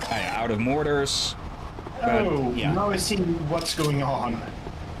 Out of mortars. But, oh, yeah. Now I see what's going on.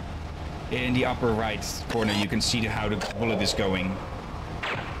 In the upper right corner, you can see how the bullet is going.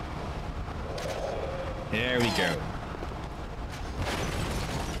 There we go.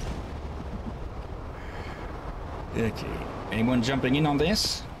 Okay. Anyone jumping in on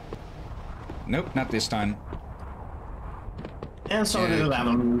this? Nope, not this time. And so did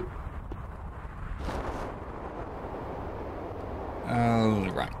Lemon.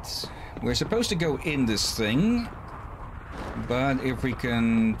 Alright. We're supposed to go in this thing. But if we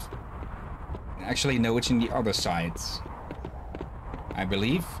can... Actually, no, it's in the other side. I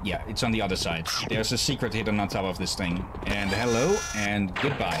believe. Yeah, it's on the other side. There's a secret hidden on top of this thing. And hello, and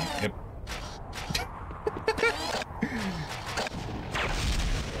goodbye. Yep.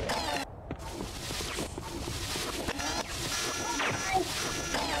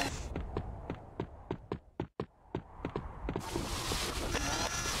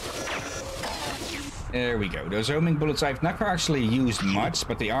 There we go. Those homing bullets I've never actually used much,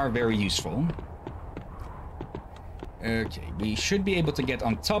 but they are very useful. Okay, we should be able to get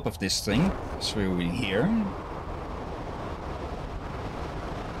on top of this thing through here.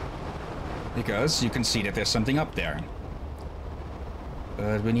 Because you can see that there's something up there.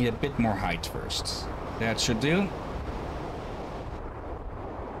 But we need a bit more height first. That should do.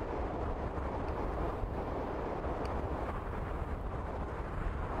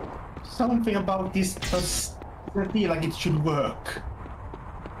 Something about this does feel like it should work.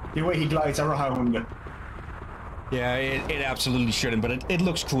 The way he glides around. Yeah, it absolutely shouldn't, but it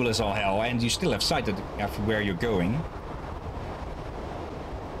looks cool as all hell, and you still have sight of where you're going.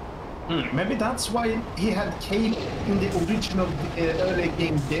 Maybe that's why he had cape in the original early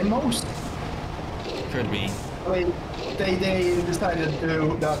game demos. Could be. They decided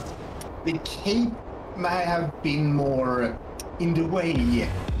that the cape may have been more in the way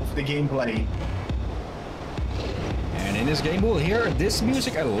of the gameplay. And in this game we'll hear this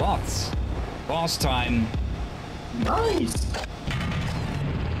music a lot. Boss time. Nice!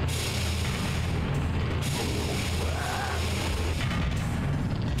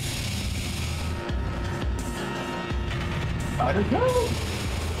 I don't know.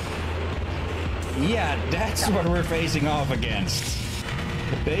 Yeah, that's what we're facing off against.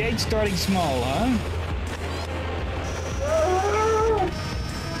 They ain't starting small, huh?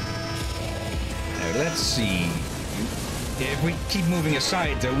 Now, let's see. If we keep moving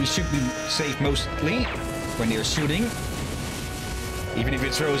aside, though, we should be safe mostly when they're shooting. Even if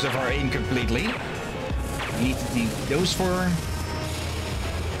it throws off our aim completely. We need to do those four.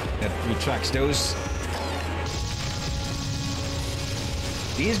 That retracts those.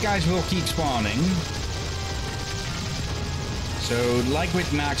 These guys will keep spawning. So, like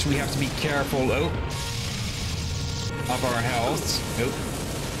with Max, we have to be careful of our health.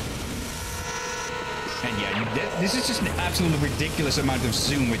 And yeah, this is just an absolutely ridiculous amount of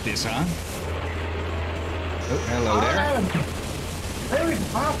zoom with this, huh? Oh, hello there. Very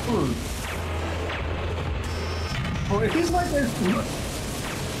powerful. Oh, it is like this.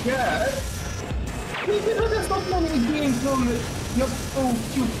 Yeah. There's not many games from just so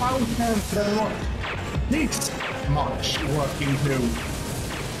few thousands that are not this much working through.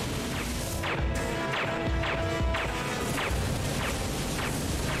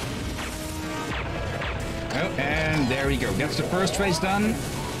 Oh, and there we go. That's the first phase done.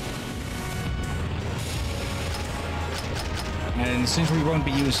 And since we won't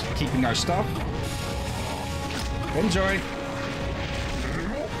be keeping our stuff, enjoy.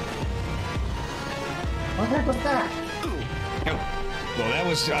 What happened to that? Oh, well, that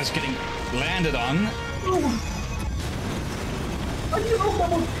was us getting landed on. I knew that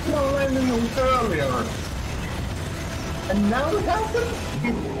was landing on earlier. And now it happened?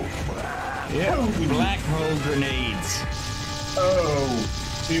 Yeah, black hole grenades. Oh,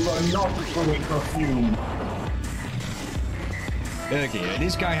 we were not going perfume. Okay,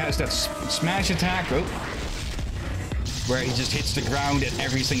 this guy has that smash attack, where he just hits the ground and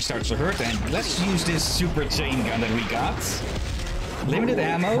everything starts to hurt. And let's use this super chain gun that we got. Limited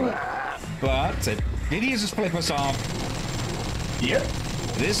ammo, but it is a flip us off. Yep.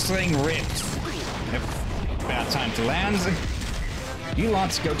 This thing ripped. Bad time to land. You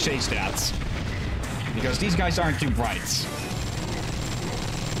lots go chase that. Because these guys aren't too bright.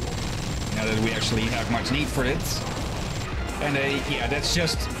 Now that we actually have much need for it. And yeah, that's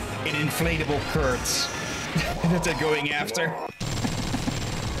just an inflatable Kurt that they're going after.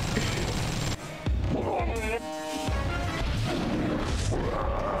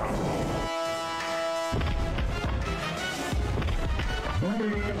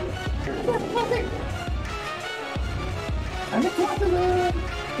 And it's not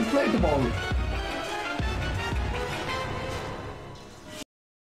inflatable.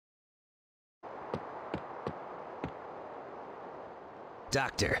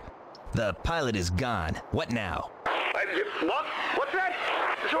 Doctor, the pilot is gone. What now? What? What's that?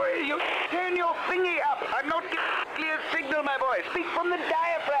 Sorry, you turn your thingy up. I'm not getting clear signal, my boy. Speak from the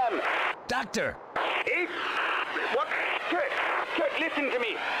diaphragm. Doctor! Eh? What? Kurt, listen to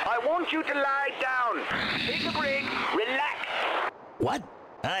me. I want you to lie down. Take a break. Relax. What?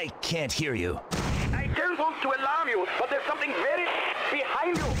 I can't hear you. I don't want to alarm you, but there's something very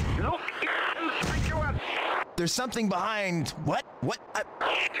behind you. Look, it's conspicuous. There's something behind... What? What?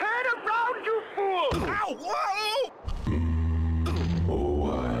 Turn around, you fool! Ow! Whoa!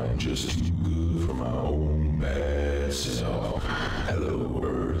 Oh, I'm just too good for my own bad self. Hello,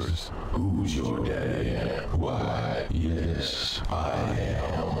 Earth. Who's your daddy? Why, yes, I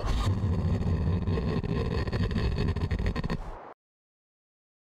am.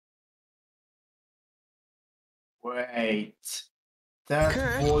 Wait.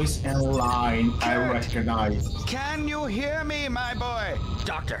 That voice and line I recognize. Can you hear me, my boy?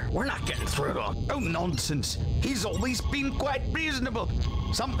 Doctor, we're not getting through to him. Oh, nonsense. He's always been quite reasonable.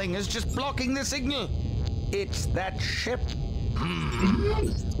 Something is just blocking the signal. It's that ship.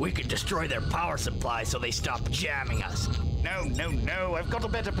 We could destroy their power supply so they stop jamming us. No. I've got a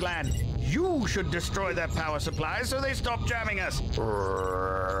better plan. You should destroy their power supply so they stop jamming us.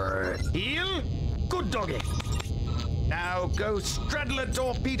 Heel? Good doggy. Now go straddle a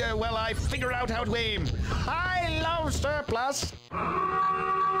torpedo while I figure out how to aim. I love surplus.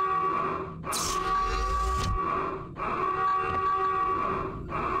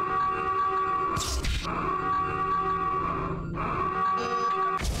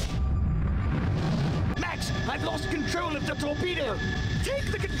 Max, I've lost control of the torpedo.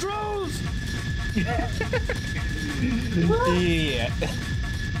 Take the controls. Yeah.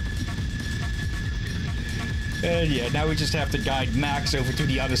 And yeah, now we just have to guide Max over to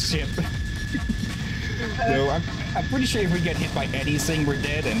the other ship. So I'm pretty sure if we get hit by anything, we're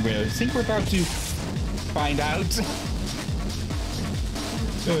dead, and I think we're about to find out.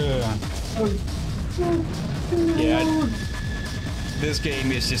 Yeah, this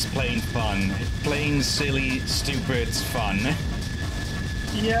game is just plain fun. Plain, silly, stupid fun.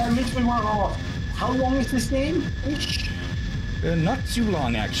 Yeah, makes me want to ask, how long is this game? Not too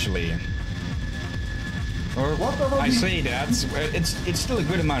long, actually. Or I say that, it's still a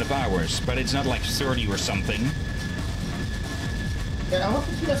good amount of hours, but it's not like 30 or something. Yeah, I want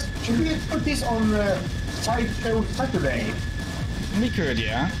to just, should we put this on Sideshow Saturday? We could,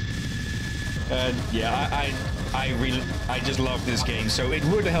 yeah. Yeah, I just love this game, so it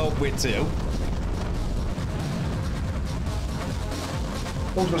would help with too.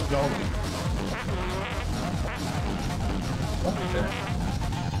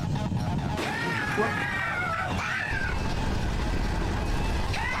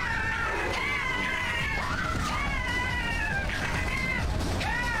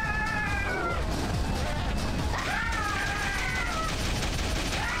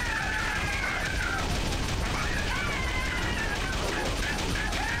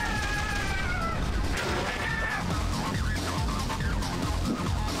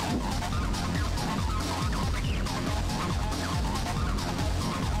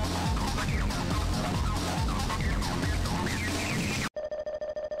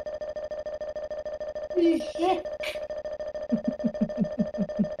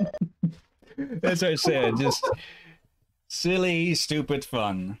 As I said, just silly, stupid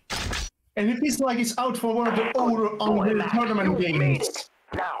fun. And it feels like it's out for one of the older Unreal Tournament games.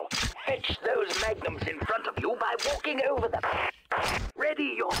 Now, fetch those magnums in front of you by walking over them.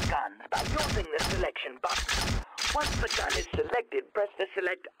 Ready your guns by using the selection button. Once the gun is selected, press the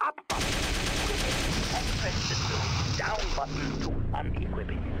select up button and press the select down button to unequip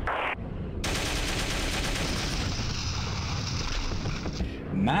it.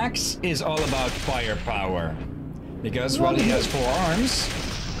 Max is all about firepower, because, well, he has 4 arms,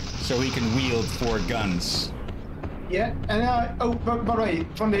 so he can wield 4 guns. Yeah, and by the way,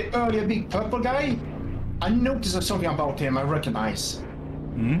 from the earlier Big Purple guy, I noticed something about him I recognize.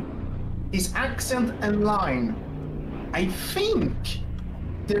 Hmm? His accent and line. I think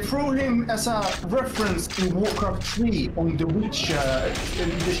they threw him as a reference in Warcraft 3 on The Witcher,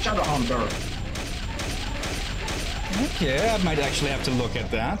 the Shadowhunter. Okay, I might actually have to look at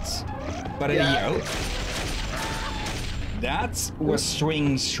that. But yeah, that was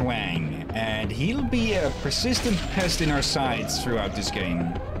Swing Swang, and he'll be a persistent pest in our sides throughout this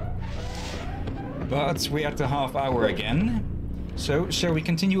game. But we're at the half hour again. So, shall we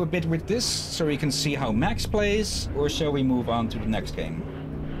continue a bit with this, so we can see how Max plays, or shall we move on to the next game?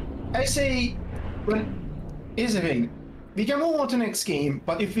 I say, well, here's the thing. We can move on to the next game,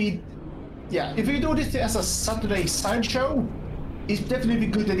 but if we do this as a Saturday sideshow, it's definitely a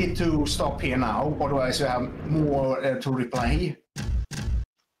good idea to stop here now, otherwise we have more to replay.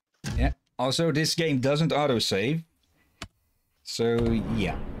 Yeah, also this game doesn't autosave, so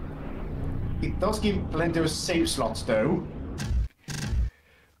yeah. It does give plenty of save slots though.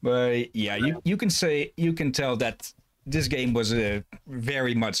 But yeah, you can tell that this game was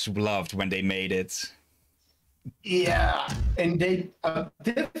very much loved when they made it. Yeah, and they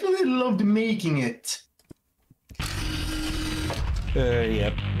definitely loved making it.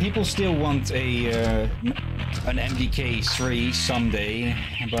 Yeah, people still want an MDK 3 someday,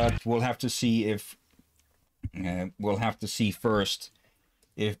 but we'll have to see if first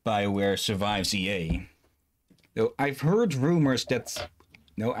if BioWare survives EA. Though I've heard rumors that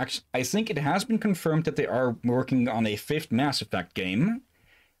actually, I think it has been confirmed that they are working on a 5th Mass Effect game,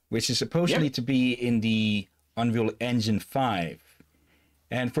 which is supposedly to be in the Unreal Engine 5.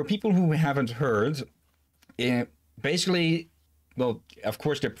 And for people who haven't heard, basically, well, of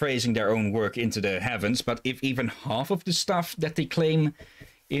course they're praising their own work into the heavens, but if even half of the stuff that they claim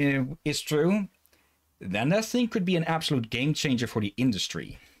is true, then that thing could be an absolute game changer for the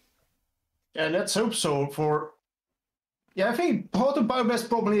industry. Yeah, let's hope so. I think part of BioWare's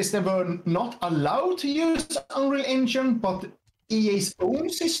problem is they were not allowed to use Unreal Engine, but EA's own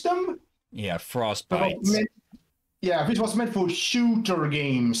system. Yeah, Frostbite. Which was meant for shooter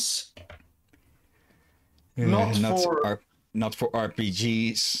games. Not for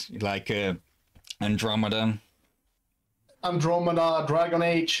RPGs like Andromeda, Dragon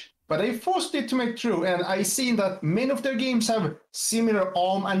Age. But they forced it to make true, and I seen that many of their games have similar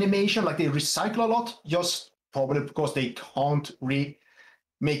arm animation, like they recycle a lot, just probably because they can't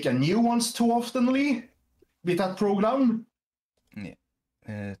make a new ones too oftenly with that program. Yeah,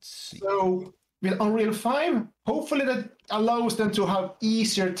 let's see. So with Unreal 5, hopefully that allows them to have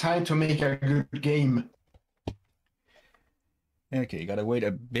easier time to make a good game. Okay, gotta wait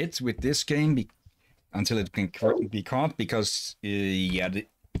a bit with this game until it can be caught, because, yeah,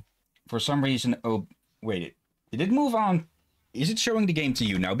 for some reason... Oh, wait, did it move on? Is it showing the game to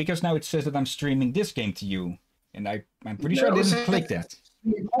you now? Because now it says that I'm streaming this game to you. And I'm pretty sure I didn't click that.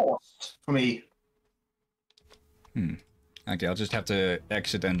 For me. Okay, I'll just have to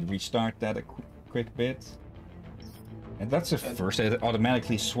exit and restart that a quick bit. And that's the first. It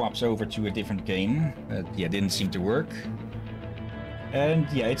automatically swaps over to a different game. Yeah, didn't seem to work. And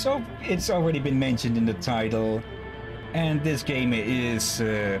yeah, it's already been mentioned in the title. And this game is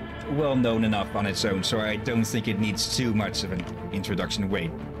well known enough on its own, so I don't think it needs too much of an introduction.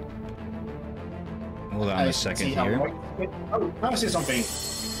 Wait. Hold on a second here. Oh, I see something.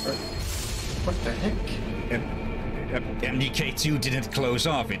 What the heck? MDK 2 didn't close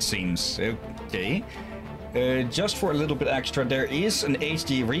off, it seems. Okay. Just for a little bit extra, there is an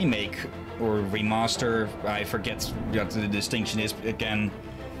HD remake or remaster, I forget what the distinction is again,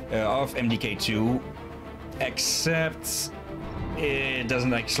 of MDK 2, except it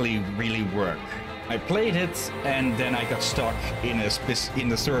doesn't actually really work. I played it and then I got stuck in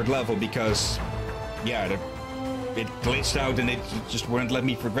the third level because, yeah, it glitched out and it just wouldn't let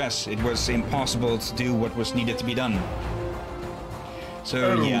me progress. It was impossible to do what was needed to be done.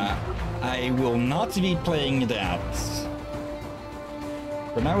 So yeah, I will not be playing that.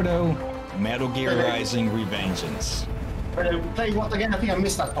 For now though, Metal Gear Rising Revengeance. Play what again? I think I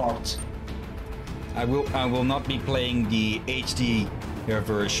missed that part. I will not be playing the HD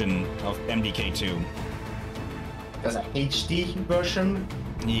version of MDK 2. There's an HD version?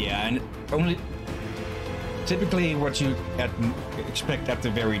 Yeah, and only... Typically what you expect at the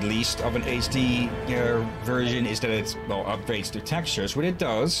very least of an HD version is that it, well, upgrades the textures, what it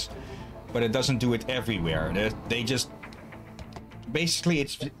does, but it doesn't do it everywhere. They just... Basically,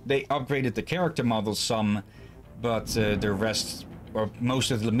 they upgraded the character models some, but the rest, or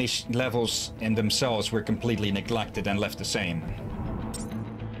most of the levels in themselves were completely neglected and left the same.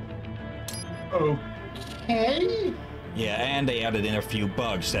 Okay. Yeah, and they added in a few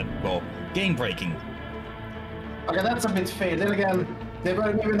bugs that, well, game-breaking. Okay, that's a bit fair. Then again, they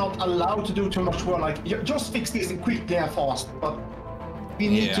were maybe not allowed to do too much work, like, just fix this quickly and fast, but we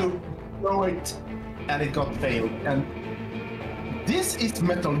need to know it, and it got failed. And this is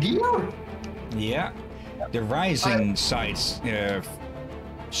Metal Gear? Yeah. The Rising side's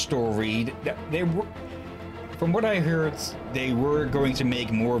story, they were, from what I heard, they were going to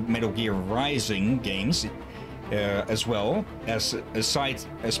make more Metal Gear Rising games, as well as a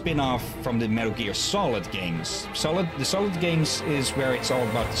spin-off from the Metal Gear Solid games. The Solid games is where it's all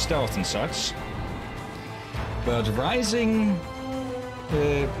about the stealth and such. But Rising,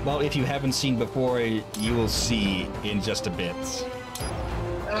 well, if you haven't seen before, you will see in just a bit.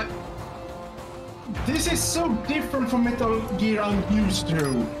 This is so different from Metal Gear I'm used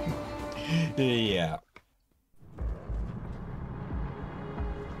to. Yeah.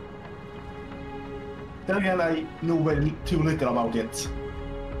 Then again, I know very too little about it.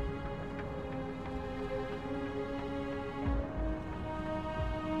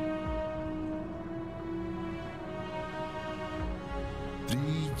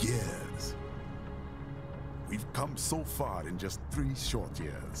 Years. We've come so far in just 3 short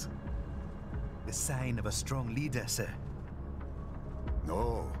years. The sign of a strong leader, sir.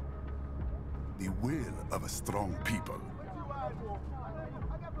 No. The will of a strong people.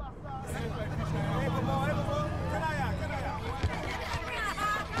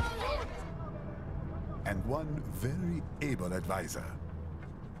 And one very able advisor.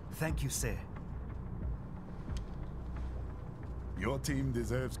 Thank you, sir. Your team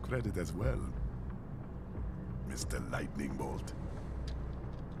deserves credit as well, Mr. Lightning Bolt.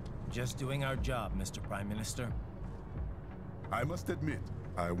 Just doing our job, Mr. Prime Minister. I must admit,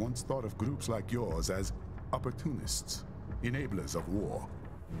 I once thought of groups like yours as opportunists, enablers of war.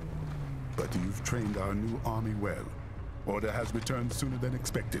 But you've trained our new army well. Order has returned sooner than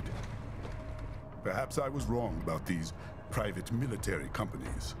expected. Perhaps I was wrong about these private military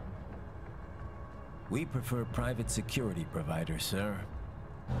companies. We prefer private security providers, sir.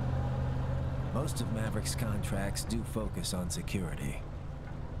 Most of Maverick's contracts do focus on security.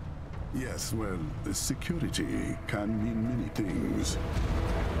 Yes, well, security can mean many things.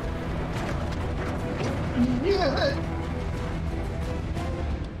 Yeah.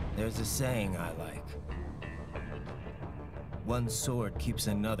 There's a saying I like. One sword keeps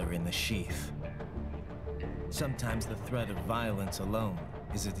another in the sheath. Sometimes the threat of violence alone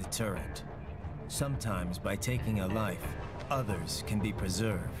is a deterrent. Sometimes by taking a life, others can be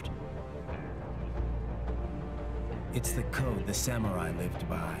preserved. It's the code the samurai lived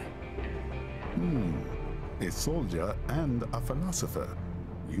by. a soldier, and a philosopher.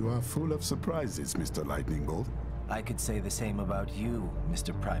 You are full of surprises, Mr. Lightning Bolt. I could say the same about you,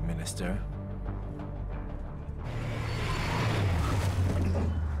 Mr. Prime Minister.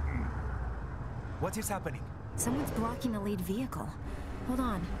 What is happening? Someone's blocking the lead vehicle. Hold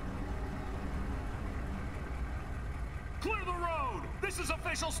on. Clear the road! This is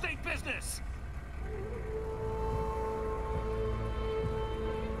official state business!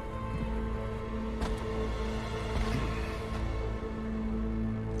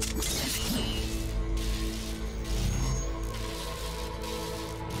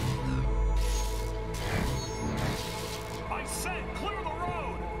 I said clear the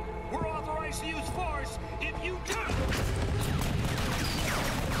road! We're authorized to use force if you do!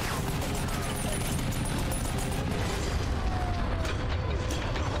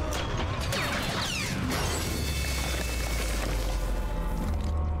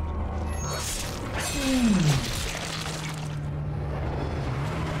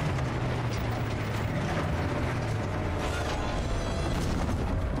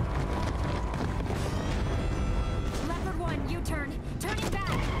 Leopard 1, U-turn. Turning back.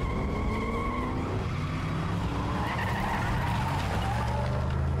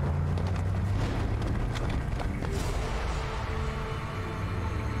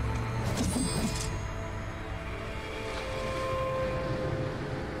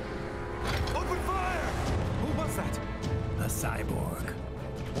 Open fire! Who was that? A cyborg.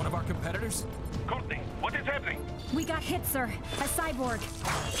 One of our competitors? Courtney, what is happening? We got hit, sir. A cyborg.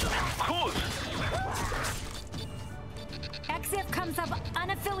 Whose? XF comes up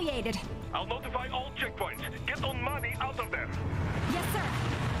unaffiliated. I'll notify all checkpoints. Get on money out of there. Yes, sir.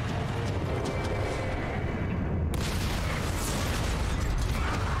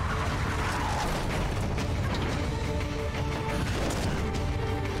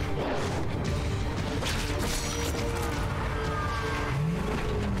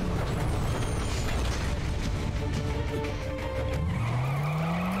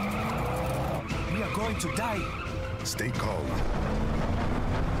 We are going to die. Stay calm.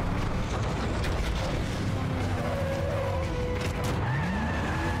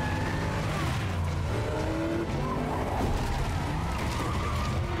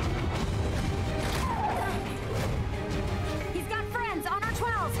 He's got friends on our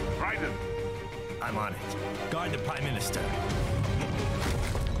 12s. Raiden. I'm on it. Guard the Prime Minister.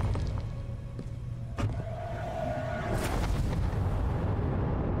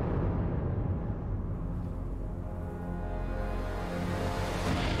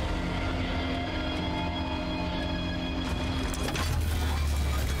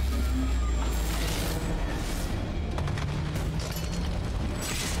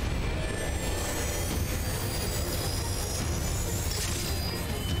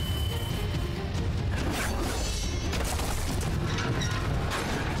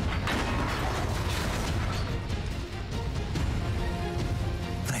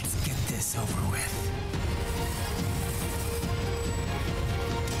 Let's get this over with.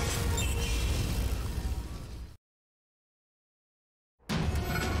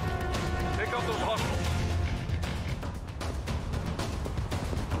 Take out those hostiles.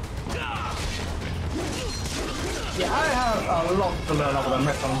 Yeah, I have a lot to learn about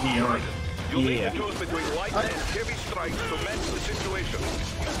Metal Gear. You'll need to choose between light and heavy strikes to match the situation.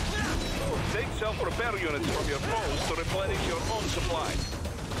 Take self-repair units from your foes to replenish your own supply.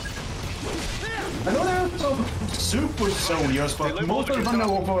 I know there are some super soldiers, but most of them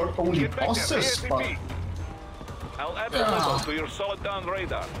are only bosses. But I'll add a level to your solid down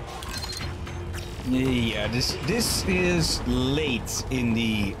radar. Yeah, this is late in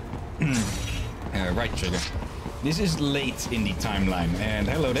the right trigger. This is late in the timeline. And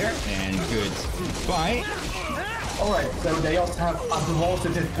hello there, and goodbye. alright, so they also have advanced the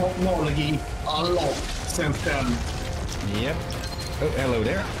technology a lot since then. Yep. Oh, hello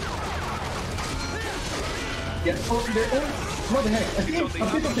there. Yeah, what the heck? I think a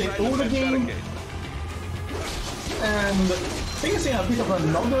bit of the older game, and thinking a bit of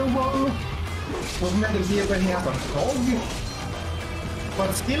another one was Metal Gear when he has a dog,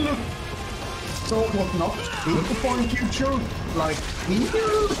 but still look somewhat not good for the future, like here.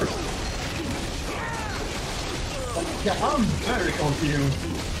 Yeah, I'm very confused.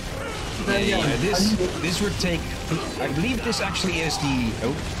 Yeah, this would take. I believe this actually is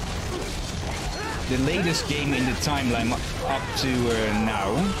the latest game in the timeline up to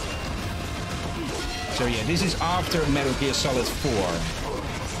now. So yeah, this is after Metal Gear Solid 4.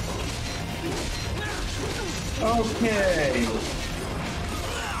 Okay.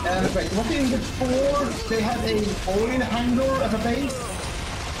 And wait, what in the 4? They had a oil handler as a base?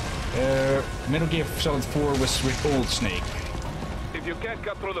 Metal Gear Solid 4 was with Old Snake. If you can't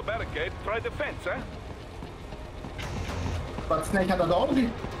cut through the barricade, try the fence, eh? But Snake had a dog in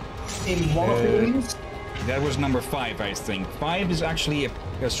one of the games. That was number 5, I think. 5 is actually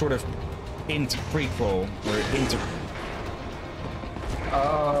a sort of prequel or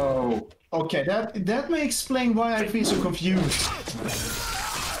Oh, okay. That may explain why I feel so confused.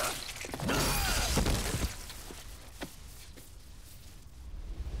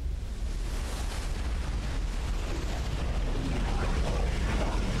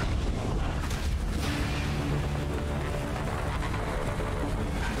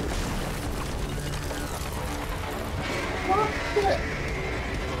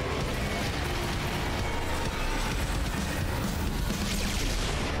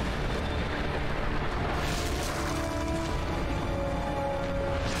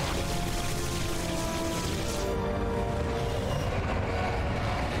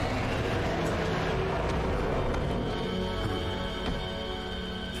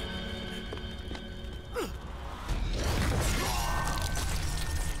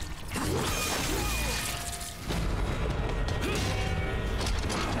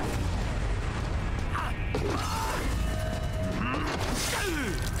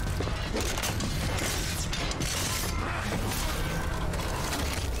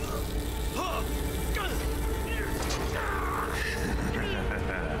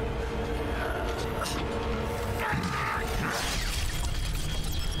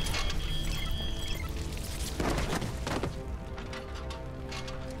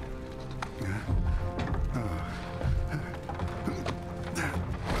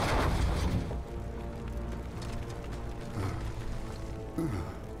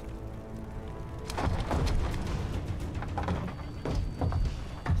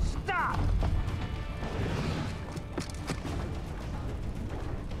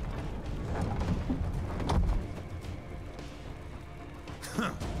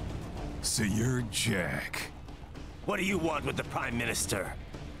 So you're Jack. What do you want with the Prime Minister?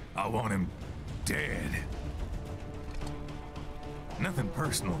 I want him dead. Nothing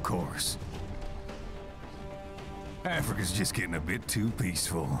personal, of course. Africa's just getting a bit too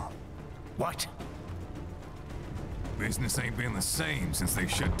peaceful. What? Business ain't been the same since they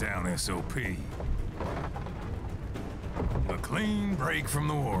shut down SOP. A clean break from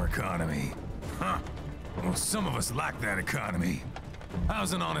the war economy. Huh. Well, some of us like that economy.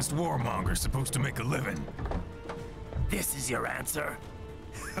 How's an honest warmonger supposed to make a living? This is your answer?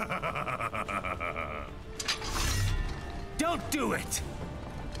 Don't do it!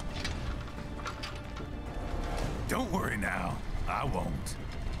 Don't worry now. I won't.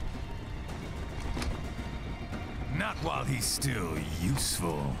 Not while he's still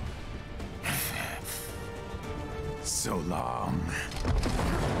useful. So long.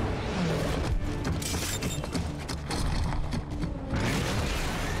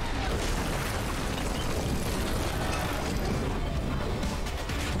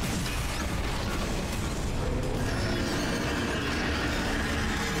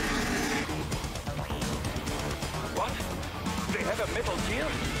 What? They have a metal gear?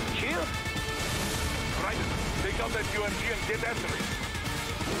 Here? Right. Take out that UMG and get after it.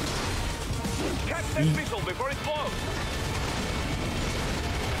 Catch that missile before it blows.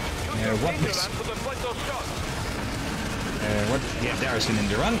 Use your what ninja miss? run to deflect those shots. What? Yeah, there's an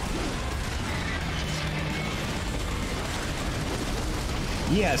ninja run.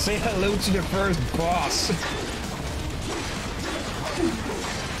 Yeah, say hello to the first boss.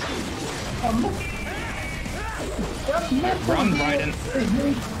 Run, Bryden.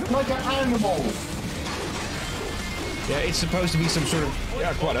 Like an animal. Yeah, it's supposed to be some sort of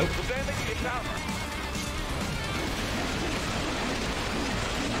quado.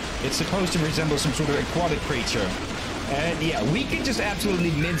 It's supposed to resemble some sort of aquatic creature. And yeah, we can just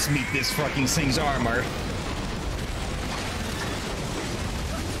absolutely mincemeat this fucking thing's armor.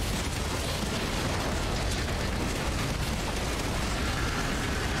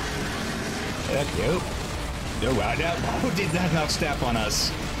 Nope. No, how did that not step on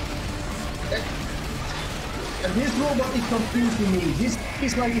us? This robot is confusing me. This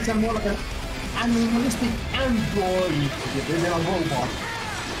is like it's a more like an animalistic android than a robot.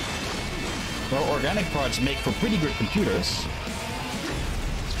 Well, organic parts make for pretty good computers.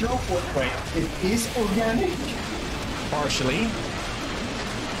 So, wait, it is organic? Partially.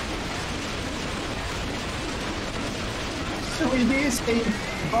 So it is a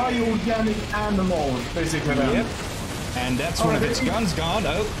bioorganic animal, basically. Yep. And that's one of its guns gone.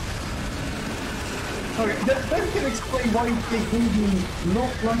 Oh. Okay, that can explain why they can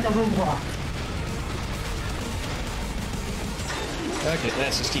look like a robot. Okay,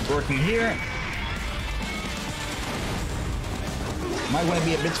 let's just keep working here. Might want to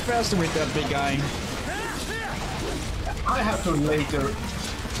be a bit faster with that big guy. I have to later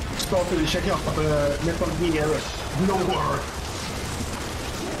start to check out Metal Gear Blower.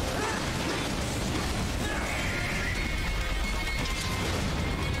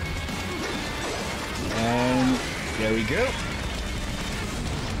 And there we go.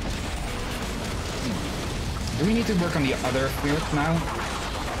 Do we need to work on the other field now?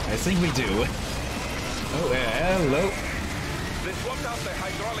 I think we do. Oh, hello. They swapped out the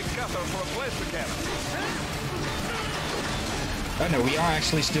hydraulic cutter for a plasma cannon. Oh no, we are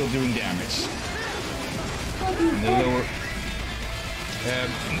actually still doing damage. The lower...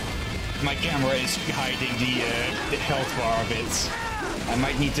 my camera is hiding the health bar a bit. I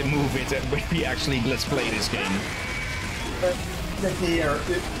might need to move it when we actually let's play this game. Let's hear.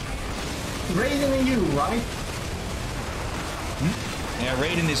 Raiden and you, right? Yeah,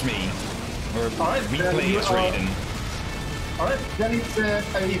 Raiden is me. Or right, we play as Raiden. Alright, then it's,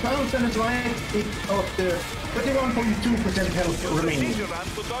 if I understand it right, it's of the 31.2% health remaining.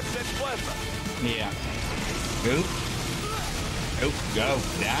 Yeah. Go. Go.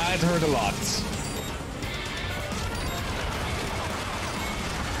 That hurt a lot.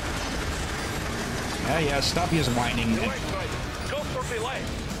 Yeah, stop just whining. Go for delay.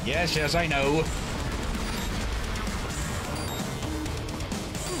 Yes, I know.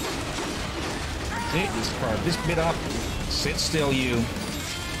 Just carve this bit up. Sit still, you.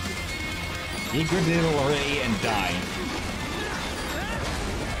 Get good little array and die.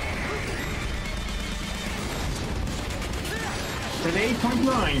 At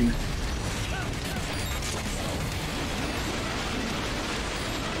 8.9.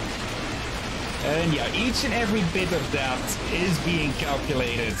 And yeah, each and every bit of that is being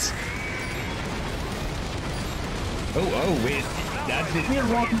calculated. Oh, wait. That did...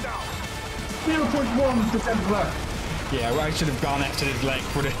 0.1% left. Yeah, well, I should have gone after this leg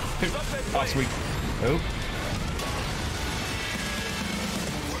for the last week. Oh.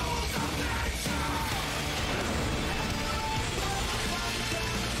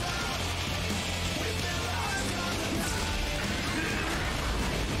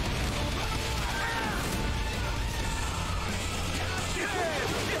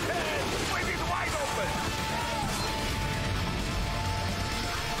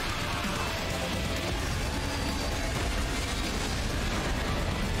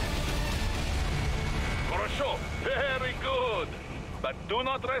 Very good. But do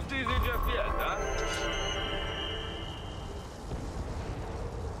not rest easy just yet, huh?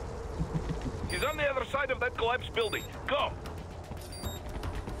 He's on the other side of that collapsed building. Go!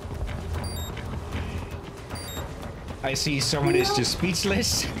 I see someone is just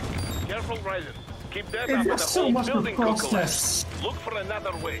speechless. Careful, Raiden. Keep that It's up. just so much building to could process. collapse. Look for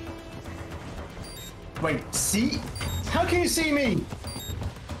another way. Wait, see? How can you see me?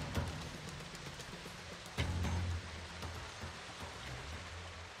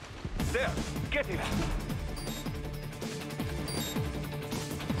 There, get him.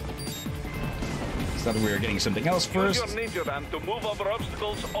 Thought we were getting something else first. Use your ninja ram to move over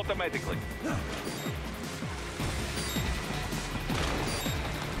obstacles automatically.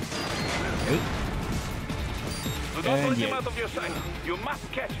 Do not let him out of your sight. You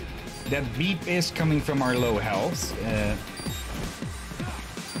must catch him. That beep is coming from our low health.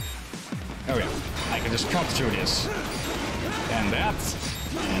 Oh yeah, I can just cut through this. And that.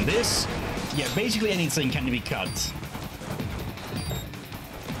 And this. Yeah, basically anything can be cut.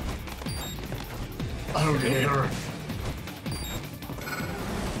 Oh dear.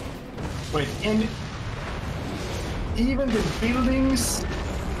 Wait, and even the buildings.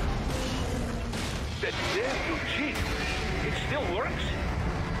 That dare you cheat. It still works.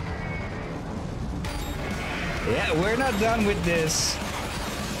 Yeah, we're not done with this.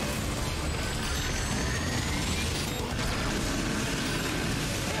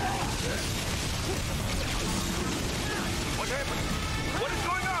 What happened? What is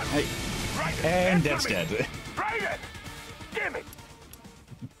going on? Hey. And that's dead. Raiden! Damn it!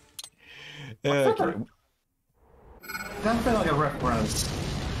 Okay. That felt like a reference.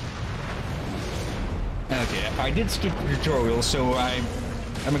 Okay, I did skip the tutorial, so I'm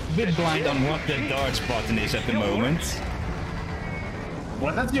a bit blind on what the dodge button is at the moment.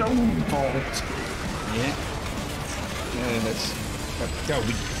 Well, that's your own fault. Yeah. Let's... Oh,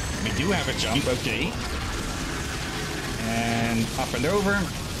 we do have a jump, okay. And up and over.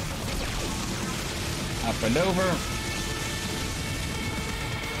 Up and over.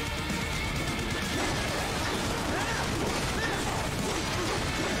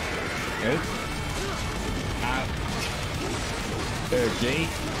 Good. Okay.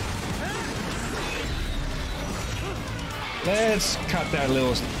 Let's cut that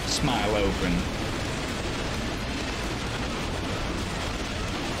little smile open.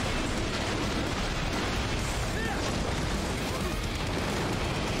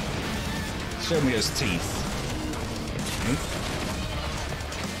 Show me his teeth.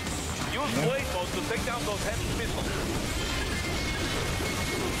 Use blade mode to take down those heavy missiles.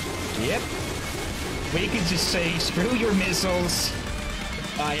 Yep. We could just say, screw your missiles.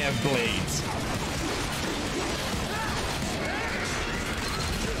 I have blades.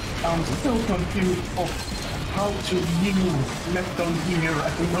 I'm still confused of how to use Metal Gear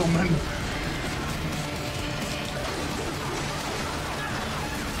at the moment.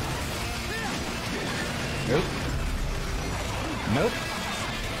 Nope. Nope.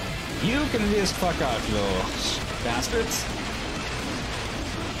 You can just fuck off, you little bastards.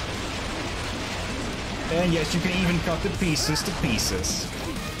 And yes, you can even cut the pieces to pieces.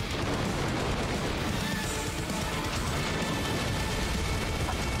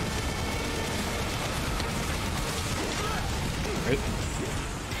 Right.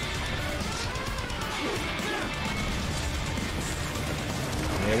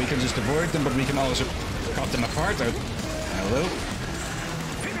 Yeah, we can just avoid them, but we can also cut them apart. Hello?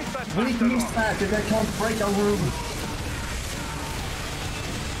 We can use that if they can't break our room.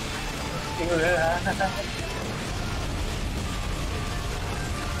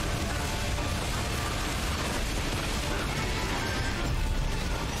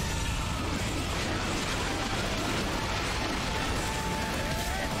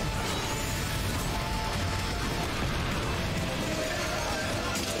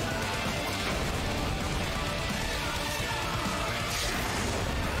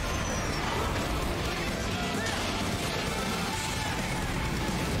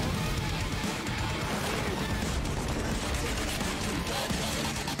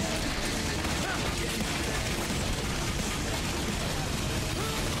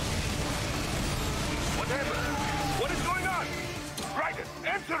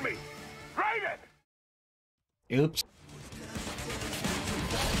 Oops.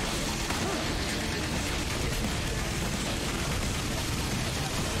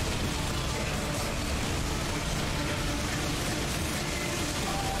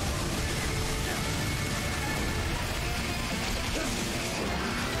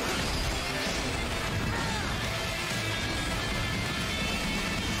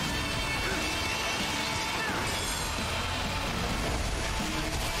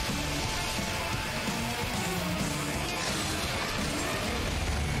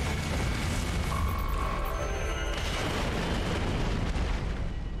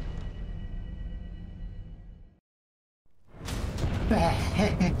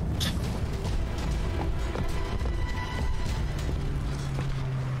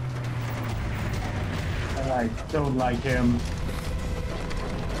 I don't like him.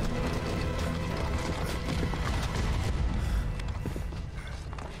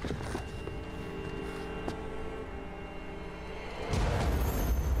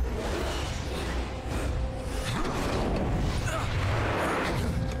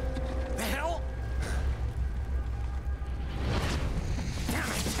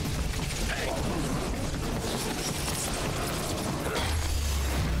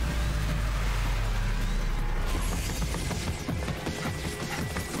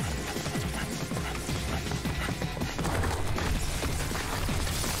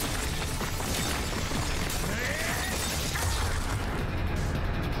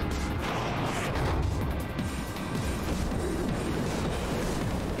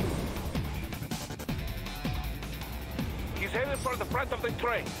 For the front of the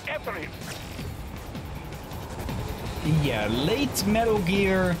train. After him. Yeah, late Metal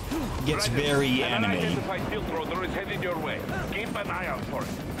Gear gets very An anime. unidentified field rotor is heading your way. Keep an eye out for it.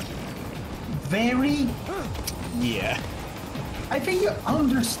 Very? Yeah. I think you're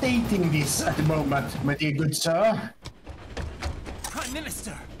understating this at the moment, my dear good sir. Prime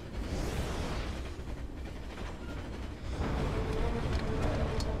Minister!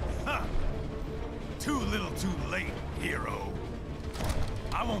 Huh. Too little too late, hero.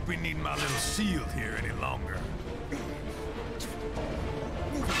 I won't be needing my little shield here any longer.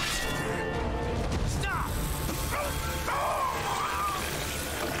 Stop!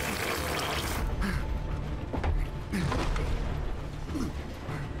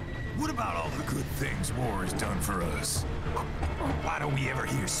 What about all the good things war has done for us? Why don't we ever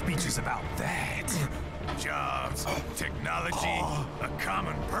hear speeches about that? Jobs, technology, a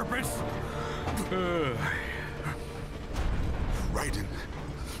common purpose? Raiden,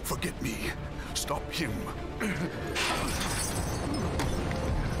 forget me. Stop him.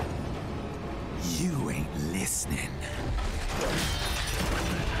 You ain't listening.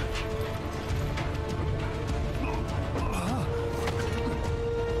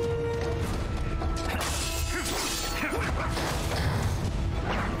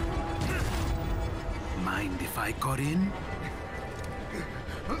 Mind if I got in?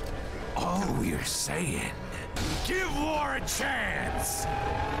 All we're saying, give war a chance!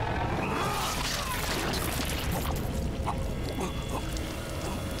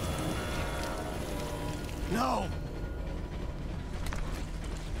 No!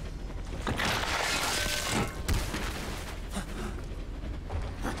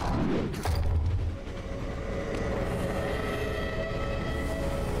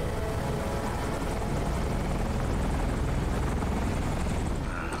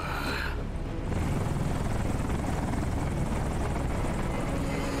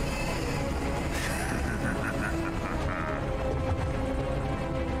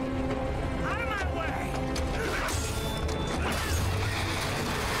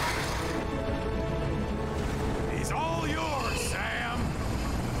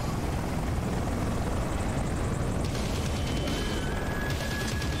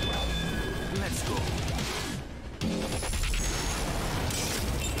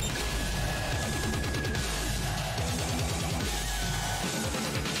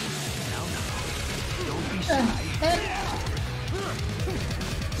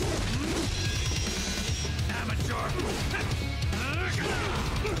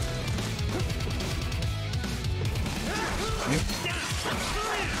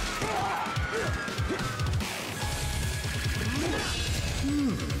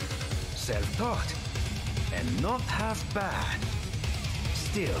 Self-taught, and not half bad.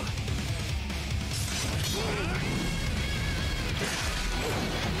 Still.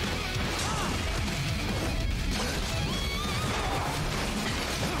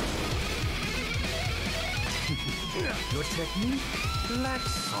 Your technique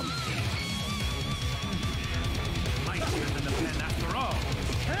lacks something. Mightier than the pen after all.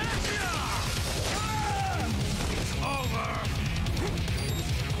 It's over.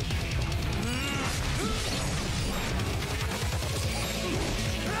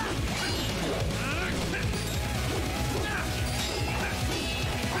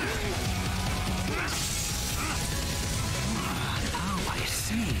 Now I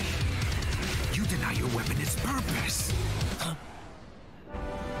see. You deny your weapon its purpose.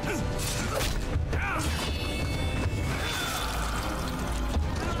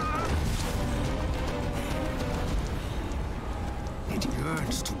 It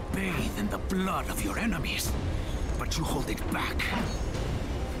yearns to bathe in the blood of your enemies, but you hold it back.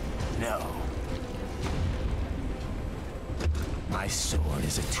 No. My sword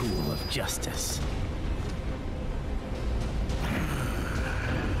is a tool of justice.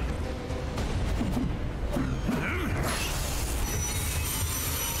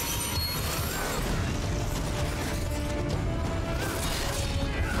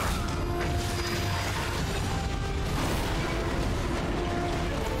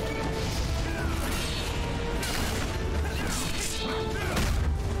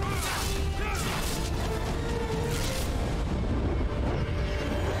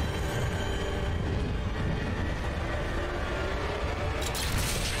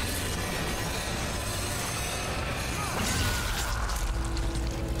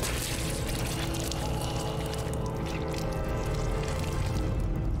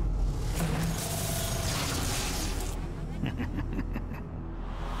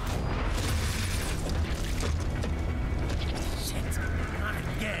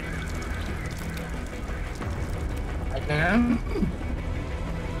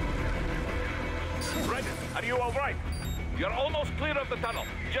 Brendan, are you all right? You're almost clear of the tunnel.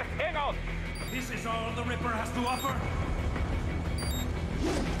 Just hang on. This is all the Ripper has to offer?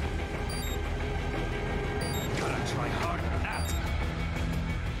 Gotta try harder than that.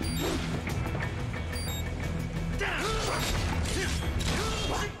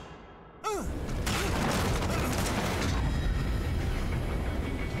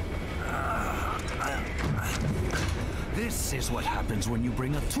 This is what happens when you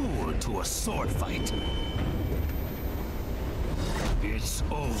bring a tool to a sword fight. It's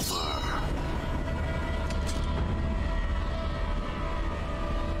over.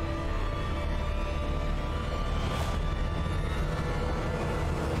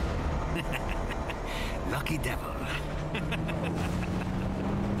 Lucky devil.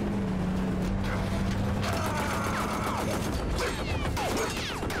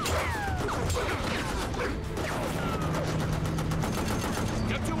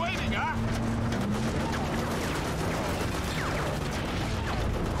 Get to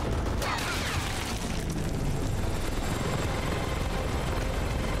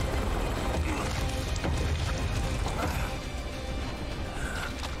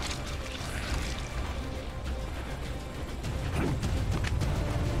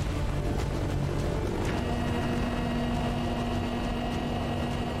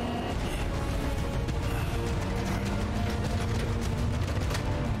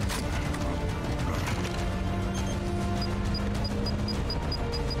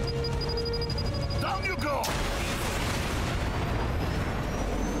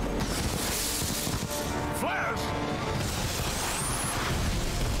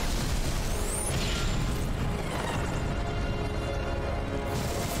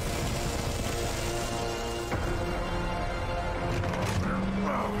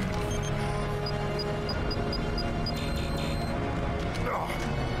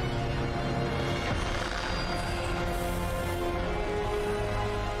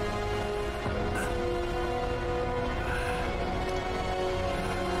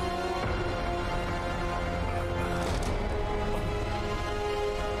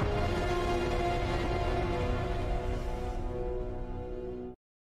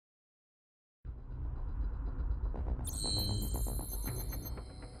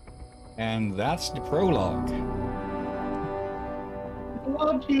And that's the prologue.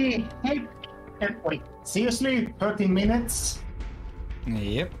 Bloody heck. Wait, seriously? 13 minutes?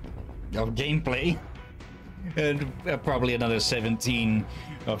 Yep. Of gameplay. And probably another 17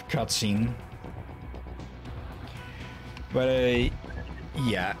 of cutscene. But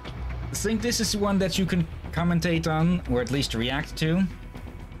yeah. I think this is one that you can commentate on, or at least react to.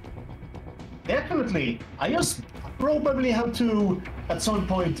 Definitely. I just probably have to, at some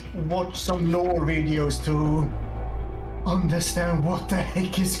point, watch some lore videos to understand what the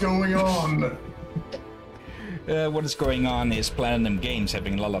heck is going on. What is going on is Platinum Games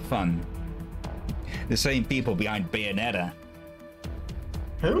having a lot of fun. The same people behind Bayonetta.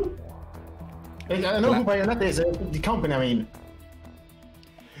 Who? I know who Bayonetta is, the company, I mean.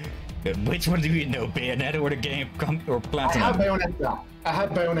 Which one do you know, Bayonetta or the game or Platinum? I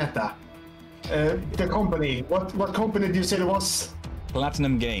have Bayonetta. The company. What company did you say it was?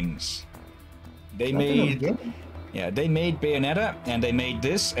 Platinum Games. They made Bayonetta and they made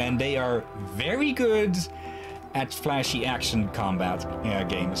this, and they are very good at flashy action combat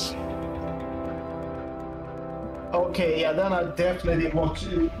games. Okay, yeah, then I definitely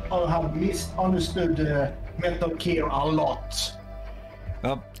have misunderstood Metal Gear a lot.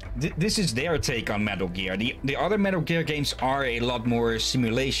 Well, this is their take on Metal Gear. The other Metal Gear games are a lot more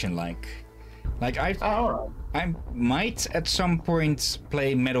simulation-like. Like I might at some point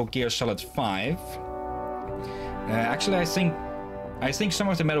play Metal Gear Solid 5. Actually, I think some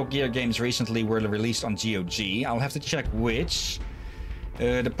of the Metal Gear games recently were released on GOG. I'll have to check which.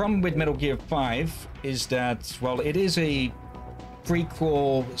 The problem with Metal Gear 5 is that, well, it is a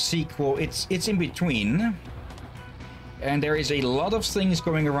prequel, sequel, it's in between. And there is a lot of things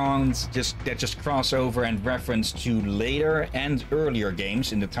going around that just cross over and reference to later and earlier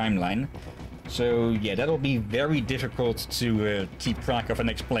games in the timeline. So yeah, that'll be very difficult to keep track of and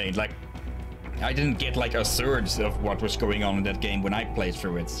explain. Like, I didn't get like a third of what was going on in that game when I played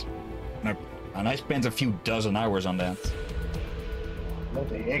through it. And I spent a few dozen hours on that. What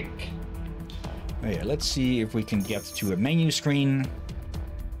the heck? Oh yeah, let's see if we can get to a menu screen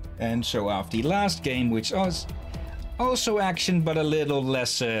and show off the last game, which was also action, but a little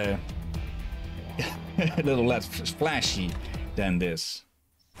less, a little less flashy than this.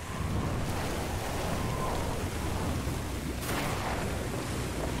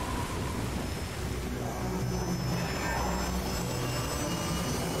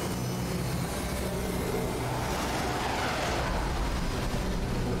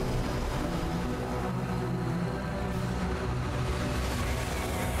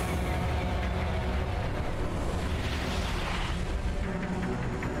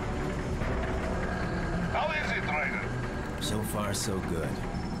 So good.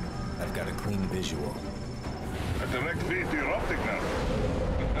 I've got a clean visual. A direct feed to your optic nerve.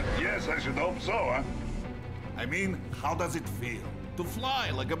 Yes, I should hope so, huh? I mean, how does it feel? To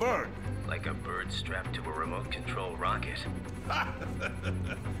fly like a bird? Like a bird strapped to a remote control rocket.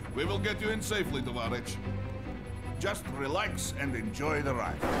 We will get you in safely, Tovarich. Just relax and enjoy the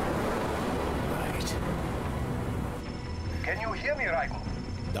ride. Right. Can you hear me, Raiko?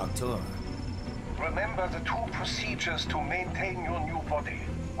 Doctor. Remember the two procedures to maintain your new body.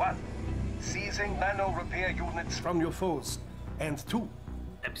 1. Seizing nano repair units from your foes. And 2.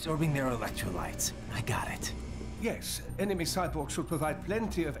 Absorbing their electrolytes. I got it. Yes, enemy cyborgs should provide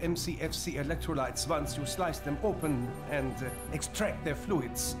plenty of MCFC electrolytes once you slice them open and extract their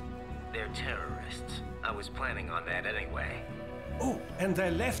fluids. They're terrorists. I was planning on that anyway. Oh, and their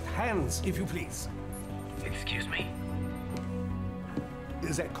left hands, if you please. Excuse me?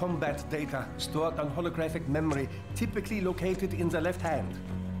 Their combat data stored on holographic memory, typically located in the left hand.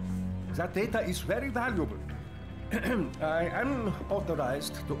 That data is very valuable. I am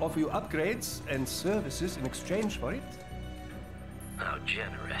authorized to offer you upgrades and services in exchange for it. How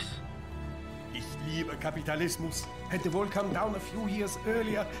generous. Ich liebe Kapitalismus. Had the wall come down a few years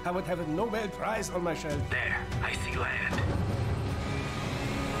earlier, I would have a Nobel Prize on my shelf. There, I see land.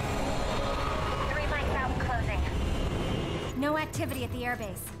 3 mics out, closing. No activity at the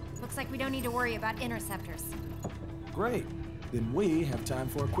airbase. Looks like we don't need to worry about interceptors. Great. Then we have time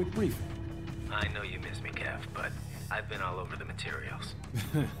for a quick briefing. I know you miss me, Kev, but I've been all over the materials.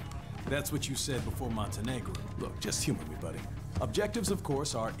 That's what you said before Montenegro. Look, just humor me, buddy. Objectives, of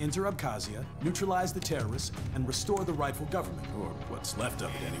course, are enter Abkhazia, neutralize the terrorists, and restore the rightful government, or what's left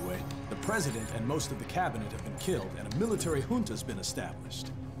of it anyway. The president and most of the cabinet have been killed, and a military junta's been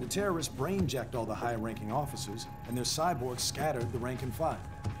established. The terrorists brain-jacked all the high-ranking officers, and their cyborgs scattered the rank and file.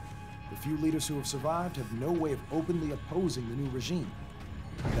 The few leaders who have survived have no way of openly opposing the new regime.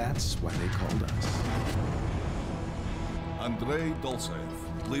 That's why they called us. Andrei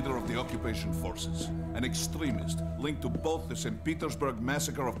Dolzaev, leader of the occupation forces, an extremist linked to both the St. Petersburg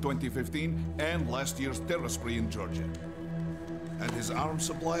massacre of 2015 and last year's terror spree in Georgia. And his arms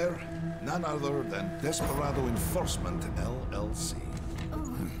supplier, none other than Desperado Enforcement, LLC.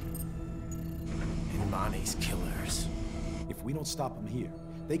 Imani's killers. If we don't stop them here,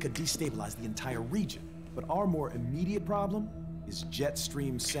 they could destabilize the entire region. But our more immediate problem is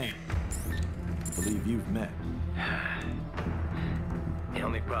Jetstream Sane. I believe you've met. The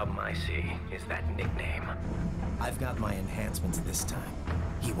only problem I see is that nickname. I've got my enhancements this time.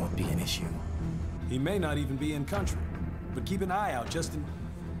 He won't be an issue. He may not even be in country, but keep an eye out just in...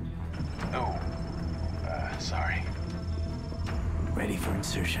 Oh, sorry. Ready for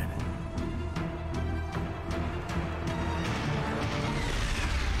insertion.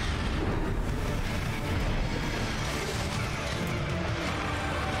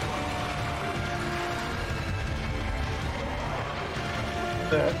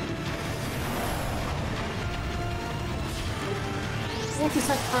 What is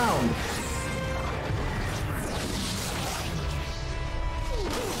that sound?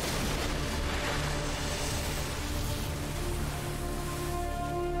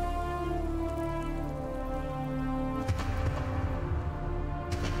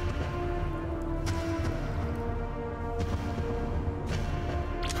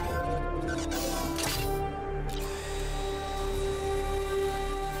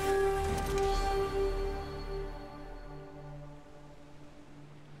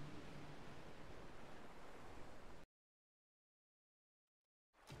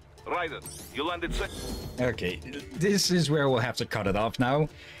 Ryder, you landed safe. Okay, this is where we'll have to cut it off now,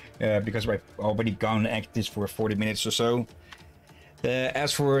 because we've already gone at this for 40 minutes or so.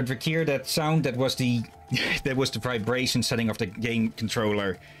 As for Drakir, that sound, that was the that was the vibration setting of the game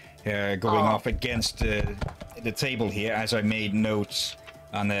controller going off against the table here, as I made notes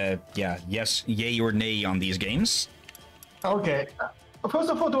on yes, yay or nay on these games. Okay.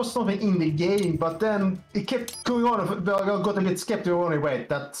 First I thought there was something in the game, but then it kept going on. I got a bit skeptical on it. Wait,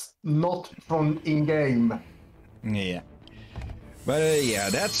 that's not from in-game. Yeah. But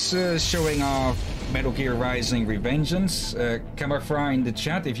yeah, that's showing off Metal Gear Rising Revengeance. Camarfra in the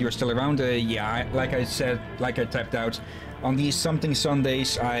chat, if you're still around, yeah, like I said, like I typed out, on these Something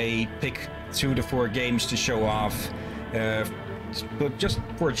Sundays, I pick 2 to 4 games to show off, but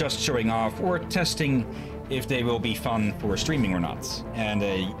just showing off or testing if they will be fun for streaming or not. And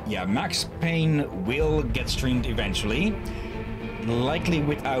yeah, Max Payne will get streamed eventually, likely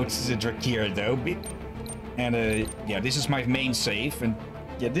without the Drakir though. And yeah, this is my main save, and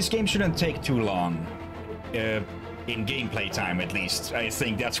yeah, this game shouldn't take too long, in gameplay time at least. I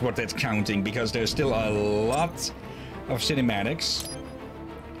think that's what that's counting, because there's still a lot of cinematics.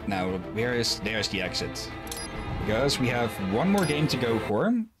 Now, there's the exit, because we have one more game to go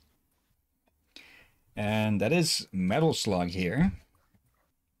for, and that is Metal Slug here.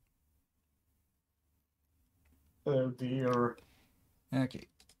 Oh dear. Okay.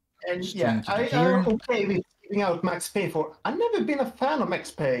 And yeah, I'm okay with giving out Max Payne for... I've never been a fan of Max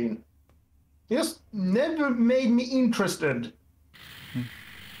Payne. He just never made me interested.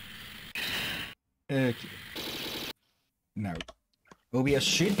 Okay. Now, OBS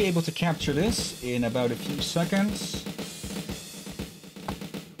should be able to capture this in about a few seconds.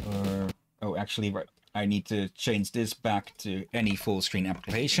 Oh, actually, right. I need to change this back to any full screen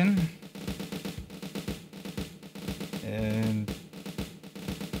application. And...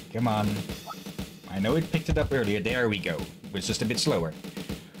 come on. I know it picked it up earlier. There we go. It was just a bit slower.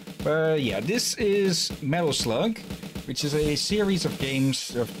 Yeah, this is Metal Slug, which is a series of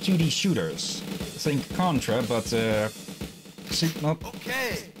games of 2D shooters. Think Contra, but okay.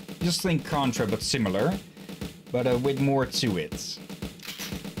 Just think Contra, but similar, but with more to it.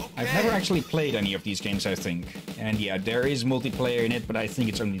 Okay. I've never actually played any of these games, I think. And yeah, there is multiplayer in it, but I think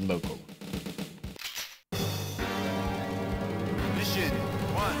it's only local. Mission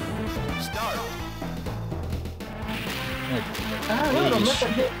 1, start. I don't know,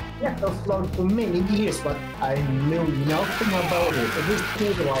 Metal Slug for many years, but I know nothing about it. At least I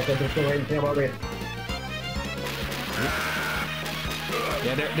don't know anything about it.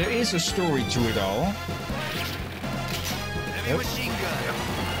 Yeah, there is a story to it all. Heavy machine gun.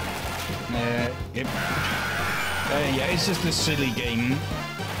 Yeah, it's just a silly game.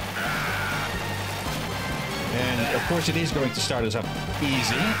 And of course it is going to start us up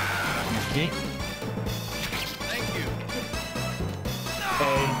easy. Okay. Thank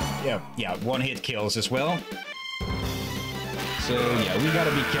you. Yeah, one hit kills as well. So yeah, we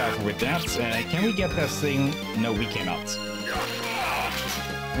gotta be careful with that. Can we get that thing? No, we cannot.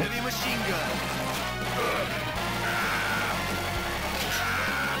 Heavy machine gun.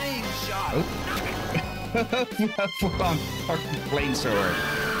 Oh. You have full-on flamethrower.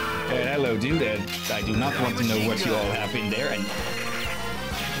 Hello, dude. I do not want to know what you all have in there. And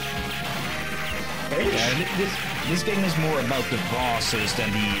this game is more about the bosses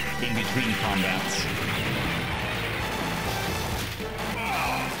than the in-between combats.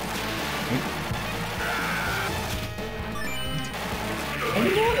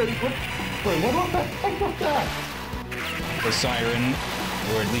 What the heck was that? The siren,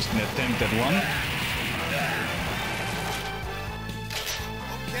 or at least an attempt at one.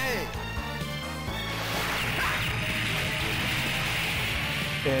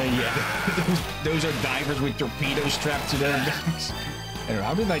 Yeah, those are divers with torpedoes strapped to their backs.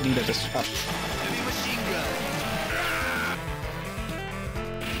 How did I do that? Heavy machine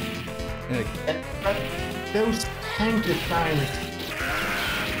gun. Those tank designs.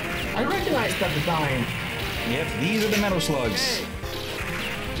 I recognize that design. Yep, these are the metal slugs.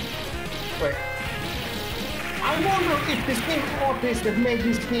 Wait. I wonder if the same artist that made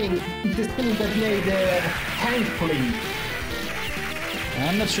this thing is the same that made the tank fleet.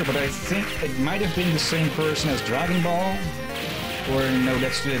 I'm not sure, but I think it might have been the same person as Dragon Ball. Or no,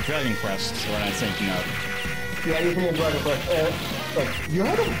 that's the Dragon Quest, what I'm thinking of. Yeah, you're thinking Dragon Quest. You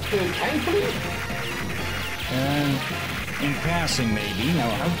had a tank fleet? In passing, maybe.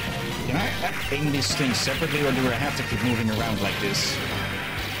 Now, how can I aim this thing separately, or do I have to keep moving around like this?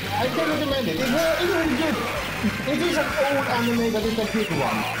 I can recommend it. It's really good. It is an old anime, but it's a good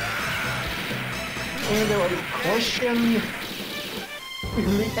one. And there was a question. If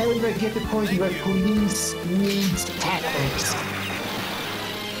we ever get the point where police needs tactics.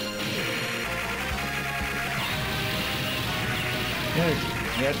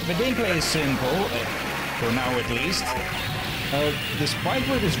 Yeah, the gameplay is simple, for now at least. The sprite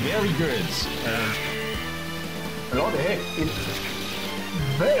work is very good. Bloody heck, it's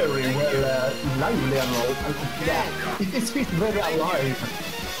very well lively and all. Yeah, it feels very alive.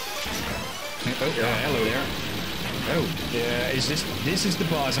 Oh, hello there. Oh, is this is the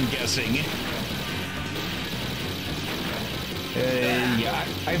boss, I'm guessing. Yeah,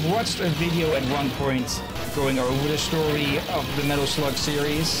 I've watched a video at one point going over the story of the Metal Slug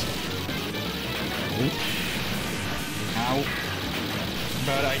series. Ow.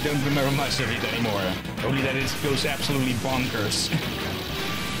 But I don't remember much of it anymore. Only that it goes absolutely bonkers.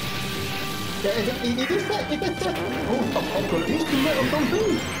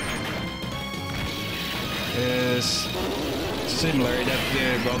 Similar that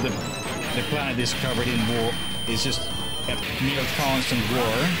the planet is covered in war. It's just a near constant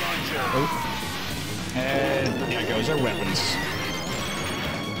war. Oh. And there goes our weapons.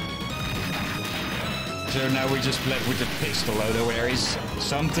 So now we're just left with the pistol, although there is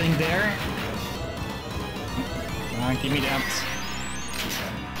something there. Come on, give me that.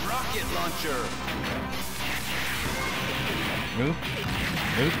 Rocket launcher. Oop.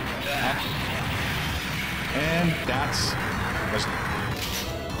 Oop. Ah. And that's...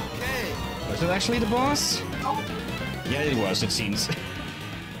 Was it actually the boss? Yeah, it was, it seems.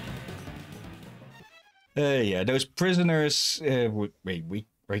 Yeah, those prisoners... wait, we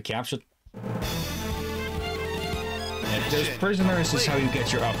recaptured? Yeah, those prisoners is how you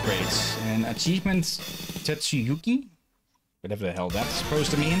get your upgrades. And achievement Tetsuyuki? Whatever the hell that's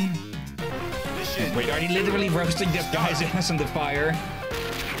supposed to mean. Wait, are you literally roasting this guy's ass in the fire?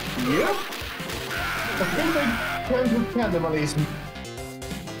 Yep. I think they turned to cannibalism.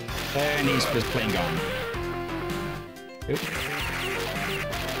 And he's just plain gone. Oop.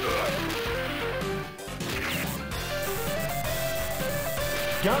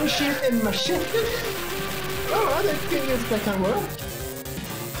 Gunship and machete? Oh, I didn't think that can work.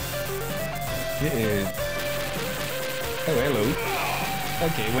 Oh, hello.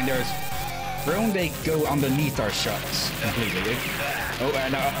 Okay, when they're thrown, they go underneath our shots completely. Oh,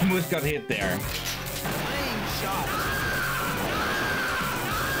 and I almost got hit there.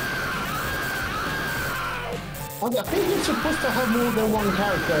 I think you're supposed to have more than one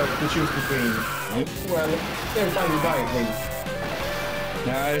character to choose between. Well, every time you die, at least.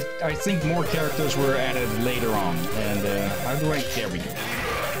 I think more characters were added later on. And how do I... There we go.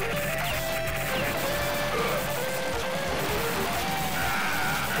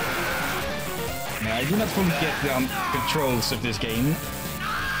 Now, I do not fully get the controls of this game.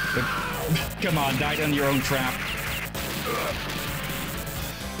 But come on, die on your own trap.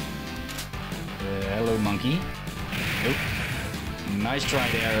 Hello, monkey. Nope. Nice try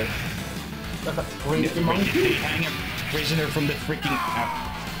there. Monkey? Hang a prisoner from the freaking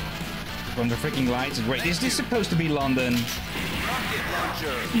lights. Wait, is this supposed to be London?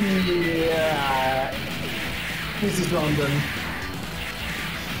 Yeah. This is London.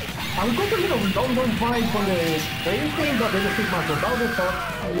 I I got a little London vibe on the train thing, but didn't think much about it. But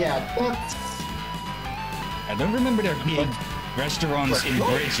yeah, that's. I don't remember there being restaurants in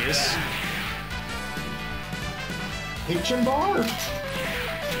bridges. Kitchen bar?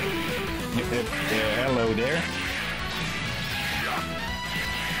 Hello there.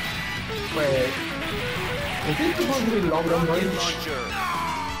 Wait. Is this supposed to be London Bridge?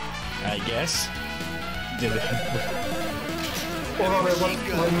 I guess. Or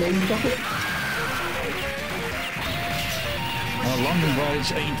what name of it? Well, London Bridge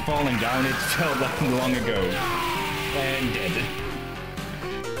ain't falling down, it fell down long ago. And dead.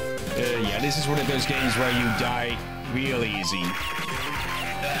 Yeah, this is one of those games where you die real easy.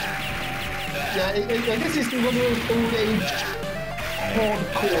 Yeah, I guess it's one of those old age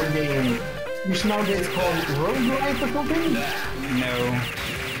hardcore games, which nowadays called roguelike or something? No.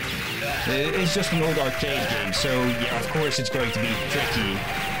 It's just an old arcade game, so yeah, of course it's going to be tricky.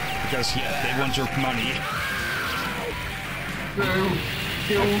 Because, yeah, they want your money.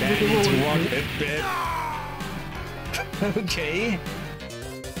 Okay.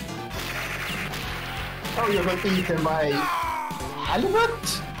 Oh, you're going to be eaten by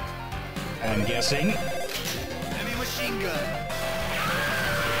halibut? I'm guessing. Heavy machine gun.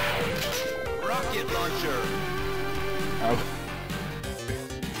 Rocket launcher. Oh.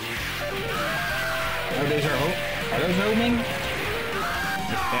 Oh, those are those homing?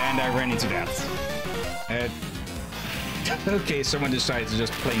 And I ran into that. Okay, someone decided to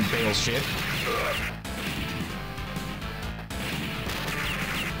just plain bail shit.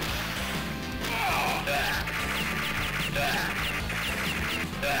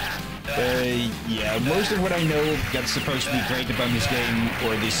 Yeah, most of what I know that's supposed to be great about this game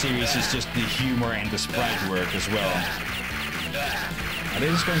or this series is just the humor and the sprite work as well. Are they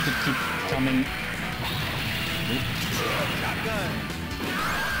just going to keep coming?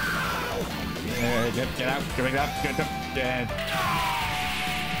 Get out, get up, get up.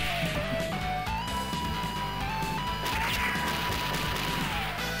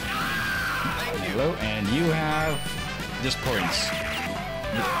 Hello, and you have just points.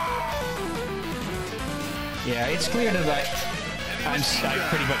 Yeah, it's clear that I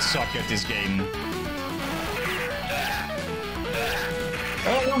pretty much suck at this game.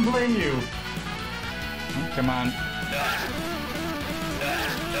 I don't blame you. Oh, come on.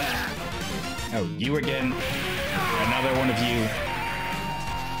 Oh, you again. Another one of you.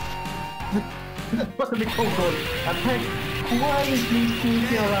 That's supposed to be cold. Why is he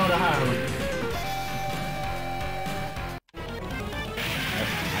sneaking around the house?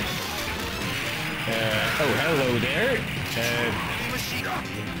 Oh, hello there.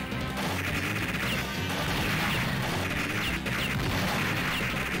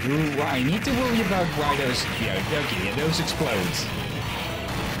 I need to worry about why those... Yeah, okay, yeah, those explode.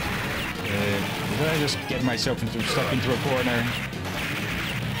 Did I just get myself stuck into a corner?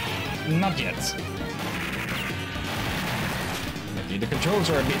 Not yet. Okay, the controls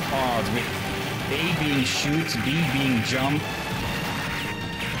are a bit odd, with A being shoot, B being jump,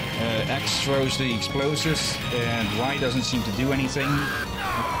 X throws the explosives, and Y doesn't seem to do anything.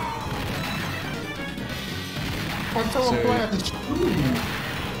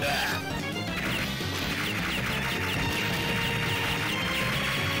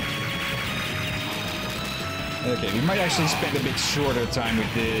 Okay, we might actually spend a bit shorter time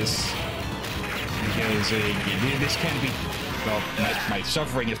with this, because this can be, well, my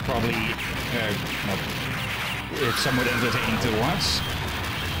suffering is probably somewhat entertaining to watch.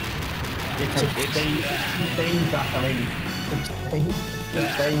 It's that, I mean,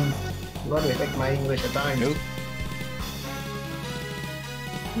 you want to take my English at times. Nope.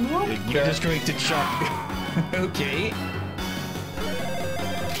 You're just going to chop. Okay.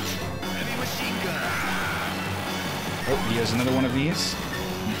 Heavy machine gun. Oh, here's another one of these.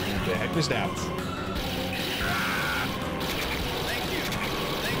 What the heck was that?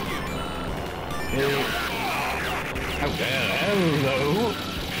 Thank you. Oh, hello.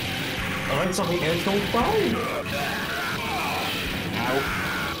 Alright, something else don't die. Ow.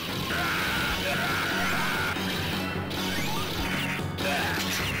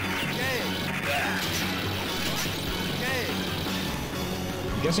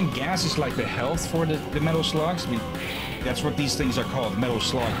 I'm guessing gas is like the health for the metal slugs. That's what these things are called, metal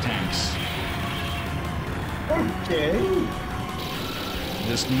slug tanks. Okay.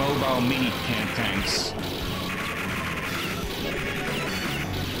 Just mobile mini tanks.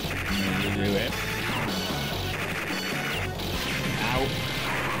 Do it. Ow.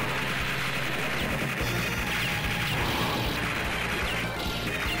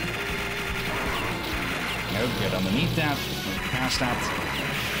 Nope, get underneath that. Past that.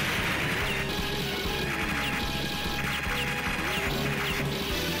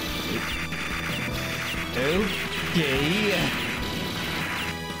 Okay.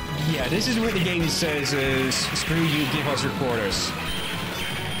 Yeah, this is where the game says, screw you, give us your quarters.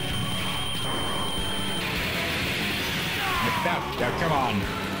 Now, come on.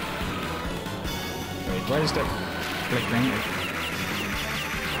 Wait, what is that flickering?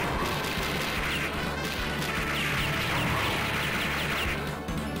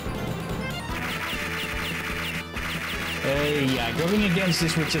 Yeah, going against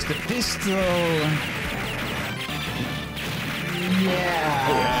this with just a pistol. Yeah.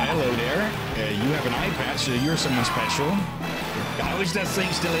 Oh, hello there. You have an eye patch, so you're someone special. How is that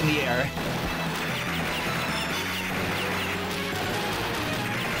thing still in the air?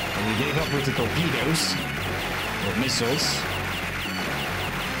 And we gave up with the torpedoes. Or missiles.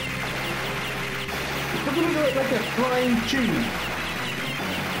 We're gonna do it like a flying tube.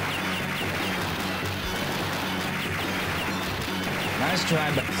 Nice try,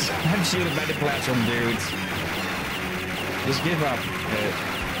 but I'm shooting by the platform, dudes. Just give up.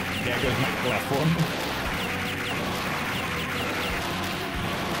 There goes my platform.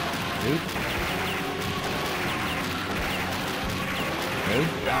 Oop. Oop.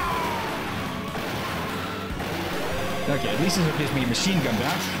 Okay, at least this gives me a machine gun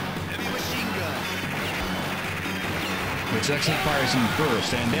back. Heavy machine gun. Which actually fires in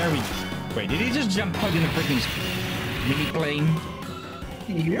burst, and there we... Wait, did he just jump out in a freaking mini plane?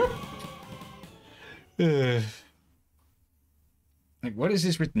 Yep. Like, what is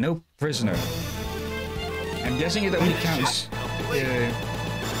this with no prisoner? I'm guessing it only counts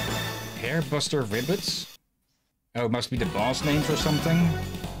Hairbuster Ribbits? Oh, it must be the boss names or something?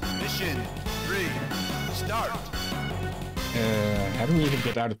 Mission 3, start. How do we even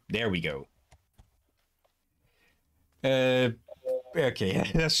get out of... There we go.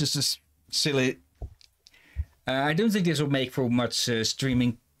 Okay, that's just a silly... I don't think this will make for much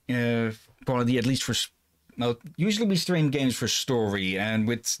streaming quality, at least for... Well, usually we stream games for story, and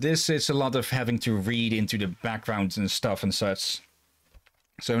with this it's a lot of having to read into the backgrounds and stuff and such.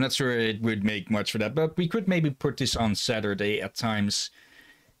 So I'm not sure it would make much for that, but we could maybe put this on Saturday at times,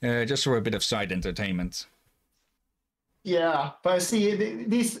 just for a bit of side entertainment. Yeah, but I see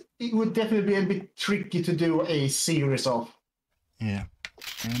this, it would definitely be a bit tricky to do a series of. Yeah.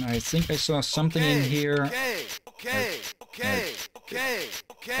 And I think I saw something in here.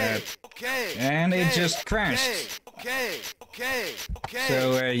 And it just crashed.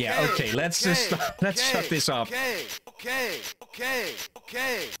 So yeah, okay, let's just let's shut this off.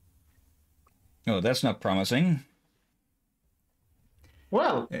 Oh, that's not promising.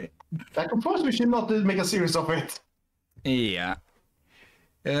 Well, I suppose we should not make a series of it. Yeah.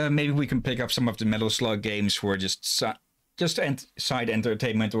 Maybe we can pick up some of the Metal Slug games for just side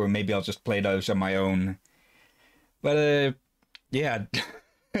entertainment, or maybe I'll just play those on my own. But yeah.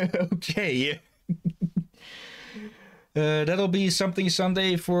 Okay. That'll be something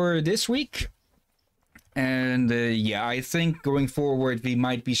Sunday for this week. And yeah, I think going forward we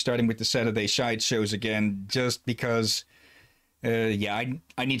might be starting with the Saturday side shows again, just because yeah,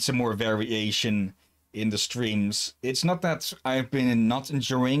 I need some more variation in the streams. It's not that I've been not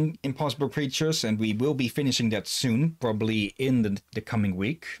enjoying Impossible Creatures, and we will be finishing that soon, probably in the coming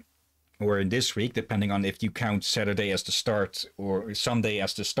week, or in this week, depending on if you count Saturday as the start, or Sunday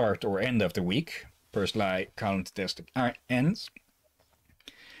as the start or end of the week. Personally, I count it as the ends.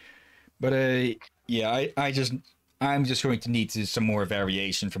 But yeah, I'm just going to need some more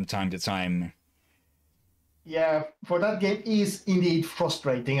variation from time to time. Yeah, for that game is indeed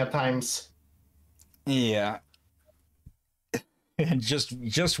frustrating at times. Yeah. And just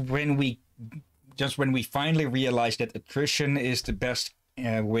when we finally realize that attrition is the best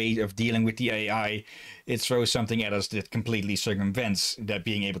way of dealing with the AI, it throws something at us that completely circumvents that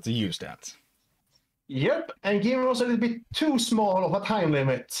being able to use that. Yep, and giving us a little bit too small of a time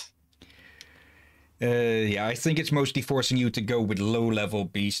limit. Yeah, I think it's mostly forcing you to go with low-level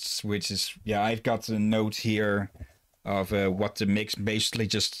beasts, which is, yeah, I've got a note here of what to mix, basically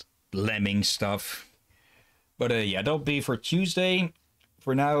just lemming stuff. But yeah, that'll be for Tuesday.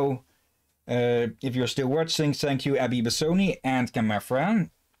 For now, if you're still watching, thank you, Abby Bassoni and Camafra.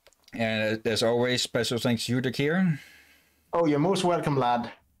 And as always, special thanks to Yudek here. Oh, you're most welcome,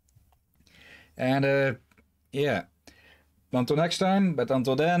 lad. And yeah, until next time, but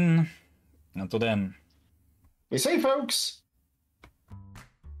until then... Be safe, folks!